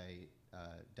followed by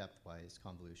depth-wise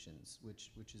convolutions,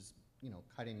 which is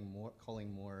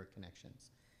calling more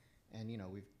connections, and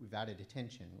we've added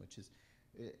attention, which is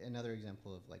another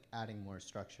example of like adding more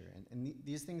structure, and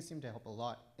these things seem to help a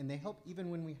lot, and they help even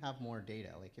when we have more data.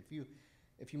 Like if you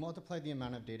multiply the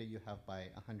amount of data you have by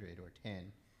 100 or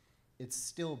 10, it's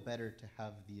still better to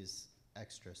have these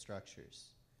extra structures.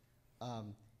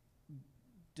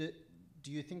 Do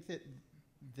you think that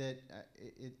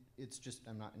it's just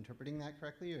I'm not interpreting that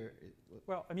correctly, or?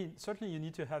 Well, I mean, certainly you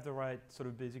need to have the right sort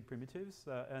of basic primitives,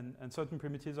 and certain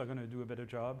primitives are going to do a better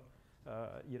job,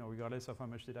 regardless of how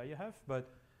much data you have. But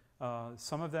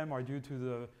some of them are due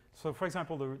to so for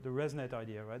example, the ResNet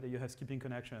idea, right, that you have skipping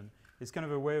connection. It's kind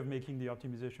of a way of making the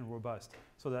optimization robust,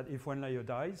 so that if one layer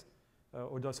dies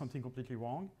or does something completely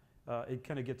wrong, it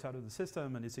kind of gets out of the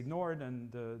system and it's ignored,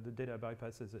 and the data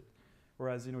bypasses it.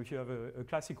 Whereas, if you have a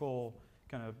classical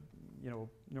kind of,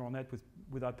 neural net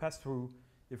without pass-through,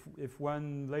 if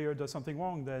one layer does something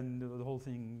wrong, then the whole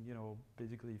thing,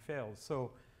 basically fails.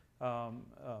 So,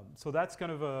 so that's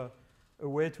kind of a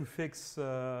way to fix,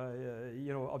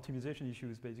 optimization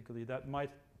issues, basically, that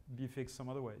might be fixed some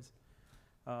other ways.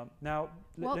 Now,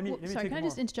 let me sorry, can I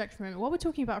just interject for a moment? While we're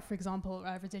talking about, for example,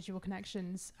 residual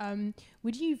connections,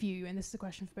 would you view, and this is a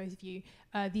question for both of you,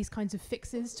 these kinds of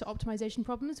fixes to optimization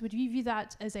problems, would you view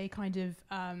that as a kind of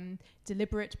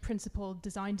deliberate, principled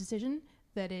design decision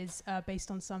that is based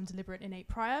on some deliberate innate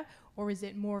prior, or is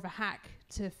it more of a hack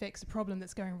to fix a problem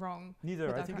that's going wrong?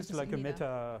 Neither. I think it's like a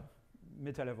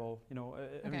meta level.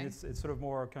 I mean, it's sort of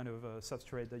more kind of a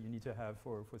substrate that you need to have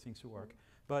for things to work.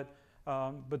 But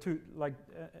to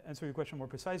answer your question more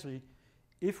precisely,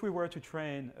 if we were to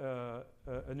train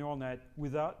a neural net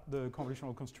without the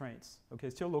convolutional constraints, okay,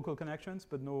 still local connections,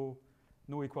 but no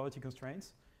equality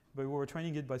constraints, but we were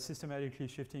training it by systematically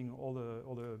shifting all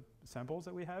the samples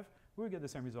that we have, we would get the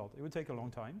same result. It would take a long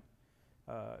time,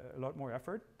 a lot more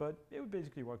effort, but it would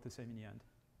basically work the same in the end.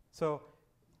 So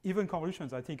even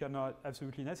convolutions, I think, are not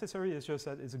absolutely necessary. It's just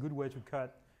that it's a good way to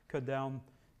cut down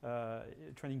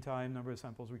training time, number of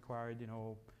samples required,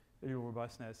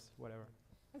 robustness, whatever.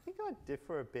 I think I'd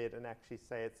differ a bit and actually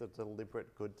say it's a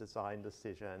deliberate good design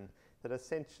decision, that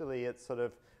essentially it's sort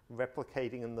of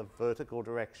replicating in the vertical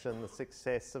direction the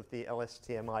success of the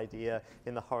LSTM idea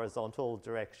in the horizontal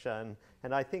direction.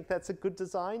 And I think that's a good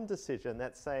design decision.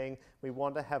 That's saying we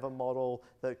want to have a model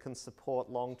that can support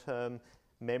long-term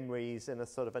memories in a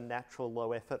sort of a natural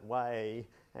low effort way,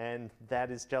 and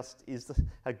that is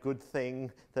a good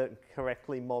thing that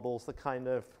correctly models the kind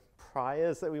of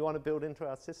priors that we want to build into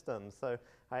our system. So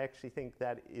I actually think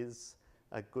that is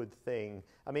a good thing.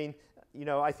 I mean, you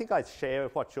know, I think I share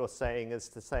what you're saying as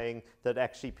to saying that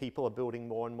actually people are building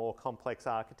more and more complex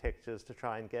architectures to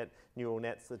try and get neural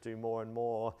nets that do more and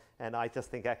more. And I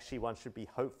just think actually one should be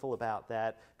hopeful about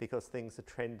that because things are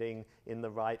trending in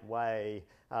the right way.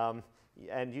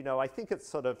 And, you know, I think it's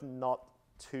sort of not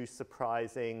too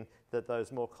surprising that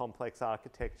those more complex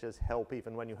architectures help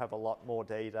even when you have a lot more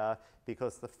data,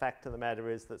 because the fact of the matter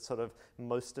is that sort of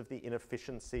most of the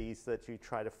inefficiencies that you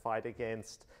try to fight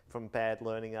against from bad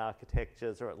learning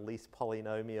architectures are at least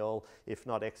polynomial, if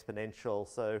not exponential.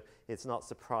 So it's not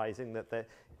surprising that the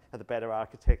better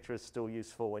architecture is still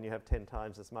useful when you have 10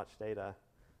 times as much data.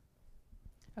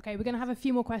 Okay, we're going to have a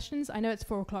few more questions. I know it's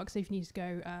 4 o'clock, so if you need to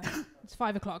go, it's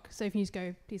 5 o'clock, so if you need to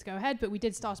go, please go ahead. But we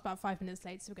did start about 5 minutes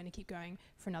late, so we're going to keep going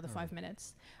for another 5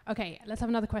 minutes. Okay, let's have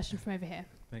another question from over here.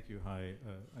 Thank you. Hi,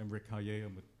 I'm Rick Caillé.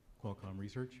 I'm with Qualcomm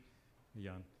Research.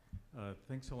 Yann,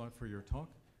 thanks a lot for your talk.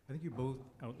 I think you both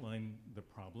outlined the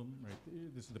problem, right?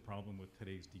 This is the problem with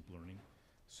today's deep learning.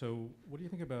 So what do you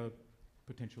think about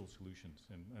potential solutions?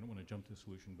 And I don't want to jump to the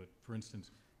solution, but for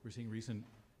instance, we're seeing recent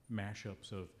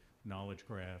mashups of knowledge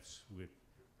graphs with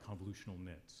convolutional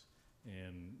nets.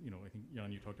 And, you know, I think,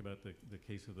 Yann, you talked about the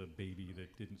case of the baby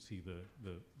that didn't see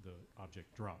the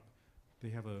object drop. They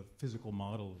have a physical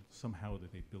model somehow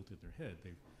that they built in their head.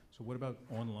 So what about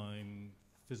online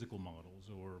physical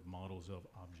models or models of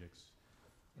objects?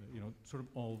 You know, sort of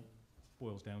all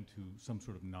boils down to some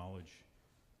sort of knowledge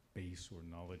base or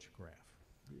knowledge graph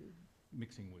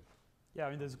mixing with. Yeah, I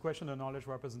mean, there's a question of knowledge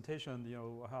representation. You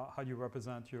know, how do you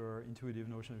represent your intuitive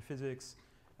notion of physics?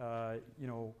 You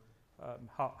know,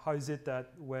 how is it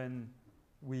that when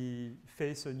we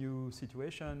face a new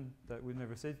situation that we've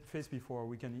never faced before,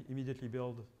 we can immediately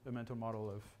build a mental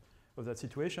model of that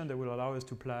situation that will allow us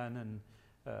to plan and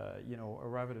you know,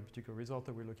 arrive at a particular result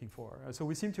that we're looking for. So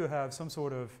we seem to have some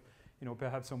sort of, you know,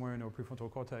 perhaps somewhere in our prefrontal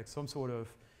cortex, some sort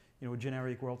of, you know,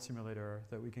 generic world simulator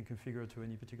that we can configure to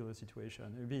any particular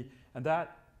situation. And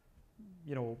that,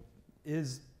 you know,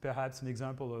 is perhaps an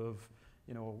example of,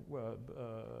 you know,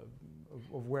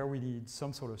 of where we need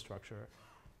some sort of structure.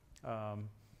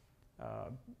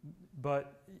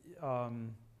 But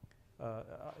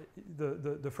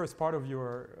the first part of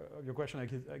your question,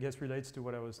 I guess, relates to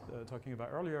what I was talking about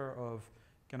earlier of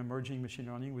kind of merging machine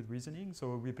learning with reasoning. So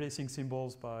replacing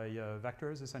symbols by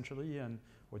vectors, essentially,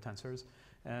 or tensors.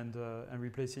 And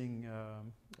replacing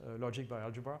logic by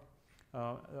algebra.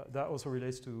 That also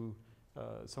relates to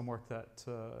some work that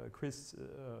Chris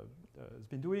has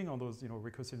been doing on those, you know,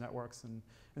 recursive networks. And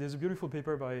there's a beautiful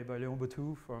paper by Léon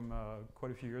Bottou from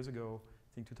quite a few years ago,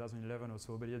 I think 2011 or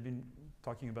so, but he had been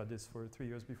talking about this for 3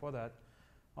 years before that,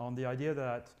 on the idea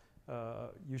that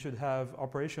you should have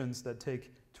operations that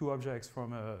take two objects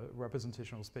from a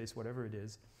representational space, whatever it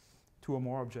is, two or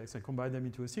more objects, and combine them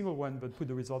into a single one, but put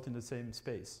the result in the same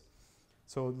space.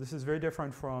 So this is very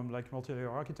different from like multi-layer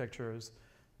architectures,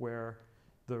 where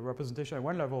the representation at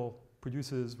one level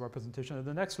produces representation at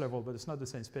the next level, but it's not the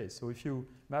same space. So if you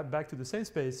map back to the same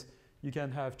space, you can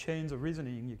have chains of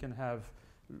reasoning. You can have,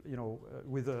 you know,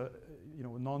 with a, you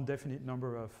know, non-definite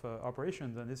number of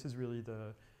operations, and this is really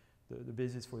the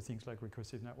basis for things like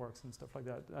recursive networks and stuff like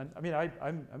that. And I mean,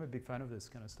 I'm a big fan of this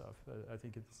kind of stuff. I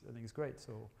think it's great.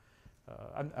 So.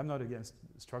 I'm not against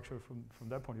structure from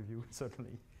that point of view,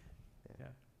 certainly. Yeah.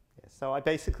 So I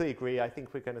basically agree. I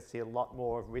think we're going to see a lot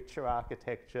more richer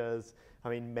architectures. I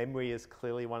mean, memory is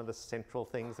clearly one of the central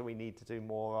things that we need to do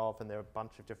more of, and there are a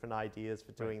bunch of different ideas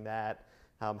for doing that.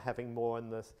 Having more in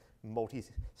this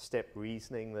multi-step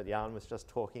reasoning that Yann was just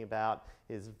talking about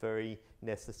is very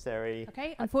necessary.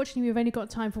 Okay, unfortunately, we've only got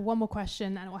time for one more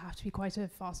question, and it will have to be quite a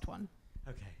fast one.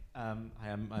 Okay. Hi,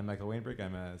 I'm Michael Wainberg.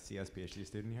 I'm a CS PhD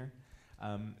student here.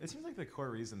 It seems like the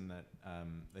core reason that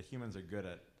humans are good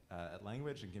at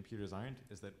language and computers aren't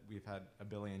is that we've had a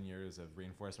billion years of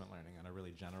reinforcement learning on a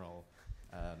really general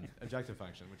objective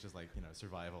function, which is like, you know,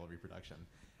 survival, reproduction.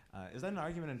 Is that an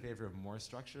argument in favor of more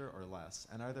structure or less?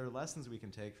 And are there lessons we can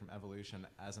take from evolution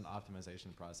as an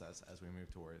optimization process as we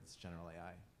move towards general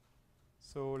AI?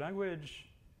 So language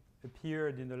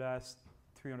appeared in the last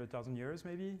 300,000 years,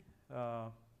 maybe.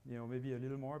 maybe a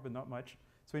little more, but not much.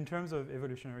 So in terms of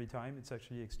evolutionary time, it's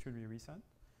actually extremely recent.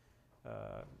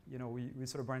 We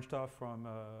sort of branched off from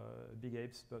big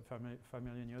apes about 5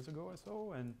 million years ago or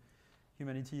so, and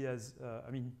humanity has,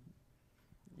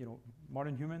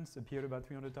 modern humans appeared about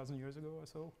 300,000 years ago or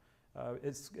so.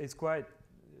 It's quite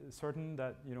certain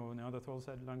that Neanderthals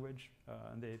had language,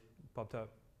 and they popped up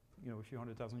a few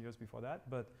 100,000 years before that.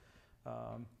 But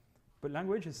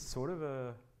language is sort of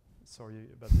a, sorry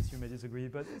about this, you may disagree,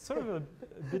 but it's sort of a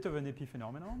bit of an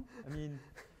epiphenomenon. I mean,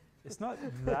 it's not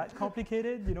that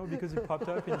complicated, because it popped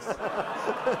up in.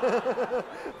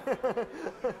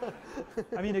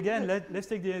 I mean, again, let's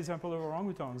take the example of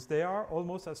orangutans. They are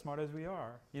almost as smart as we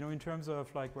are, in terms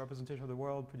of like representation of the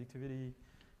world, predictivity,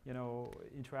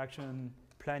 interaction,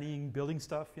 planning, building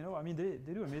stuff. I mean, they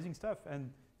do amazing stuff,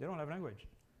 and they don't have language.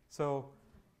 So,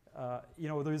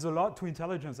 there is a lot to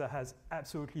intelligence that has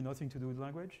absolutely nothing to do with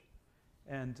language,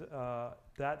 and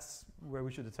that's where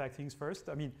we should attack things first.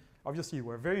 I mean, obviously,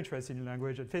 we're very interested in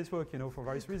language at Facebook, for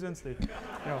various reasons.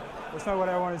 That's not what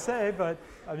I want to say, but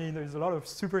I mean, there's a lot of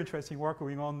super interesting work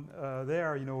going on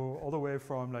there, all the way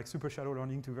from like super shallow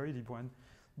learning to very deep one.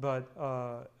 But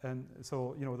and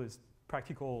so there's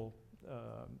practical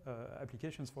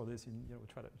applications for this in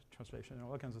translation and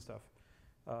all that kinds of stuff.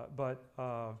 But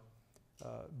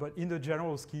in the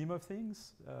general scheme of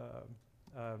things,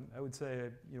 I would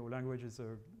say language is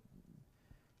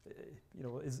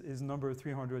is number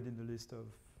 300 in the list of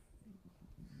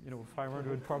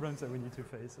 500 problems that we need to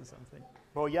face or something.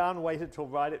 Well, Yann waited till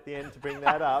right at the end to bring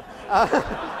that up.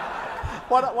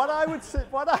 What I would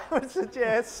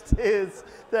suggest is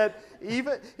that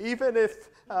even if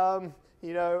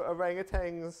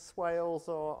orangutans, whales,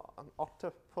 or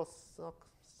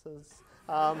octopuses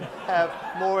have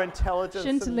more intelligence.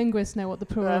 Shouldn't a linguist know what the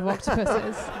plural of octopus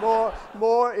is?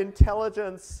 More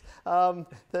intelligence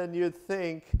than you'd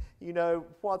think.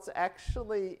 What's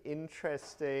actually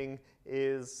interesting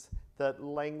is that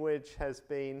language has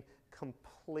been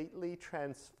completely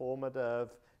transformative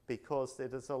because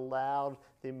it has allowed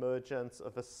the emergence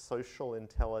of a social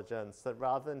intelligence, that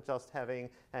rather than just having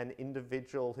an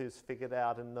individual who's figured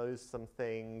out and knows some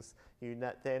things, you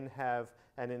then have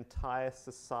an entire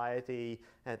society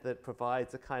that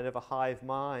provides a kind of a hive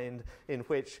mind in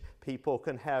which people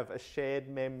can have a shared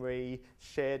memory,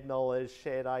 shared knowledge,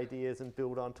 shared ideas, and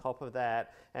build on top of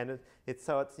that. And it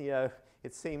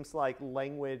seems like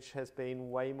language has been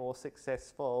way more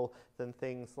successful than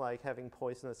things like having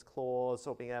poisonous claws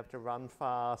or being able to run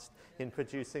fast in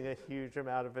producing a huge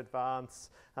amount of advance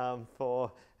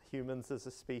for humans as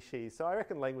a species. So I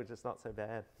reckon language is not so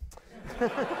bad.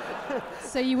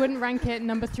 So you wouldn't rank it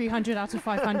number 300 out of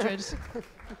 500?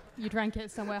 You'd rank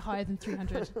it somewhere higher than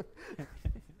 300?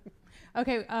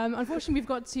 Okay, unfortunately we've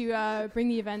got to bring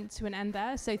the event to an end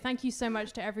there. So thank you so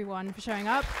much to everyone for showing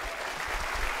up.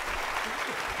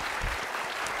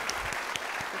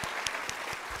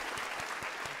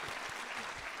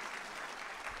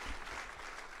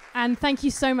 And thank you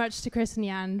so much to Chris and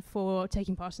Yann for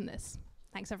taking part in this.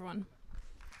 Thanks, everyone.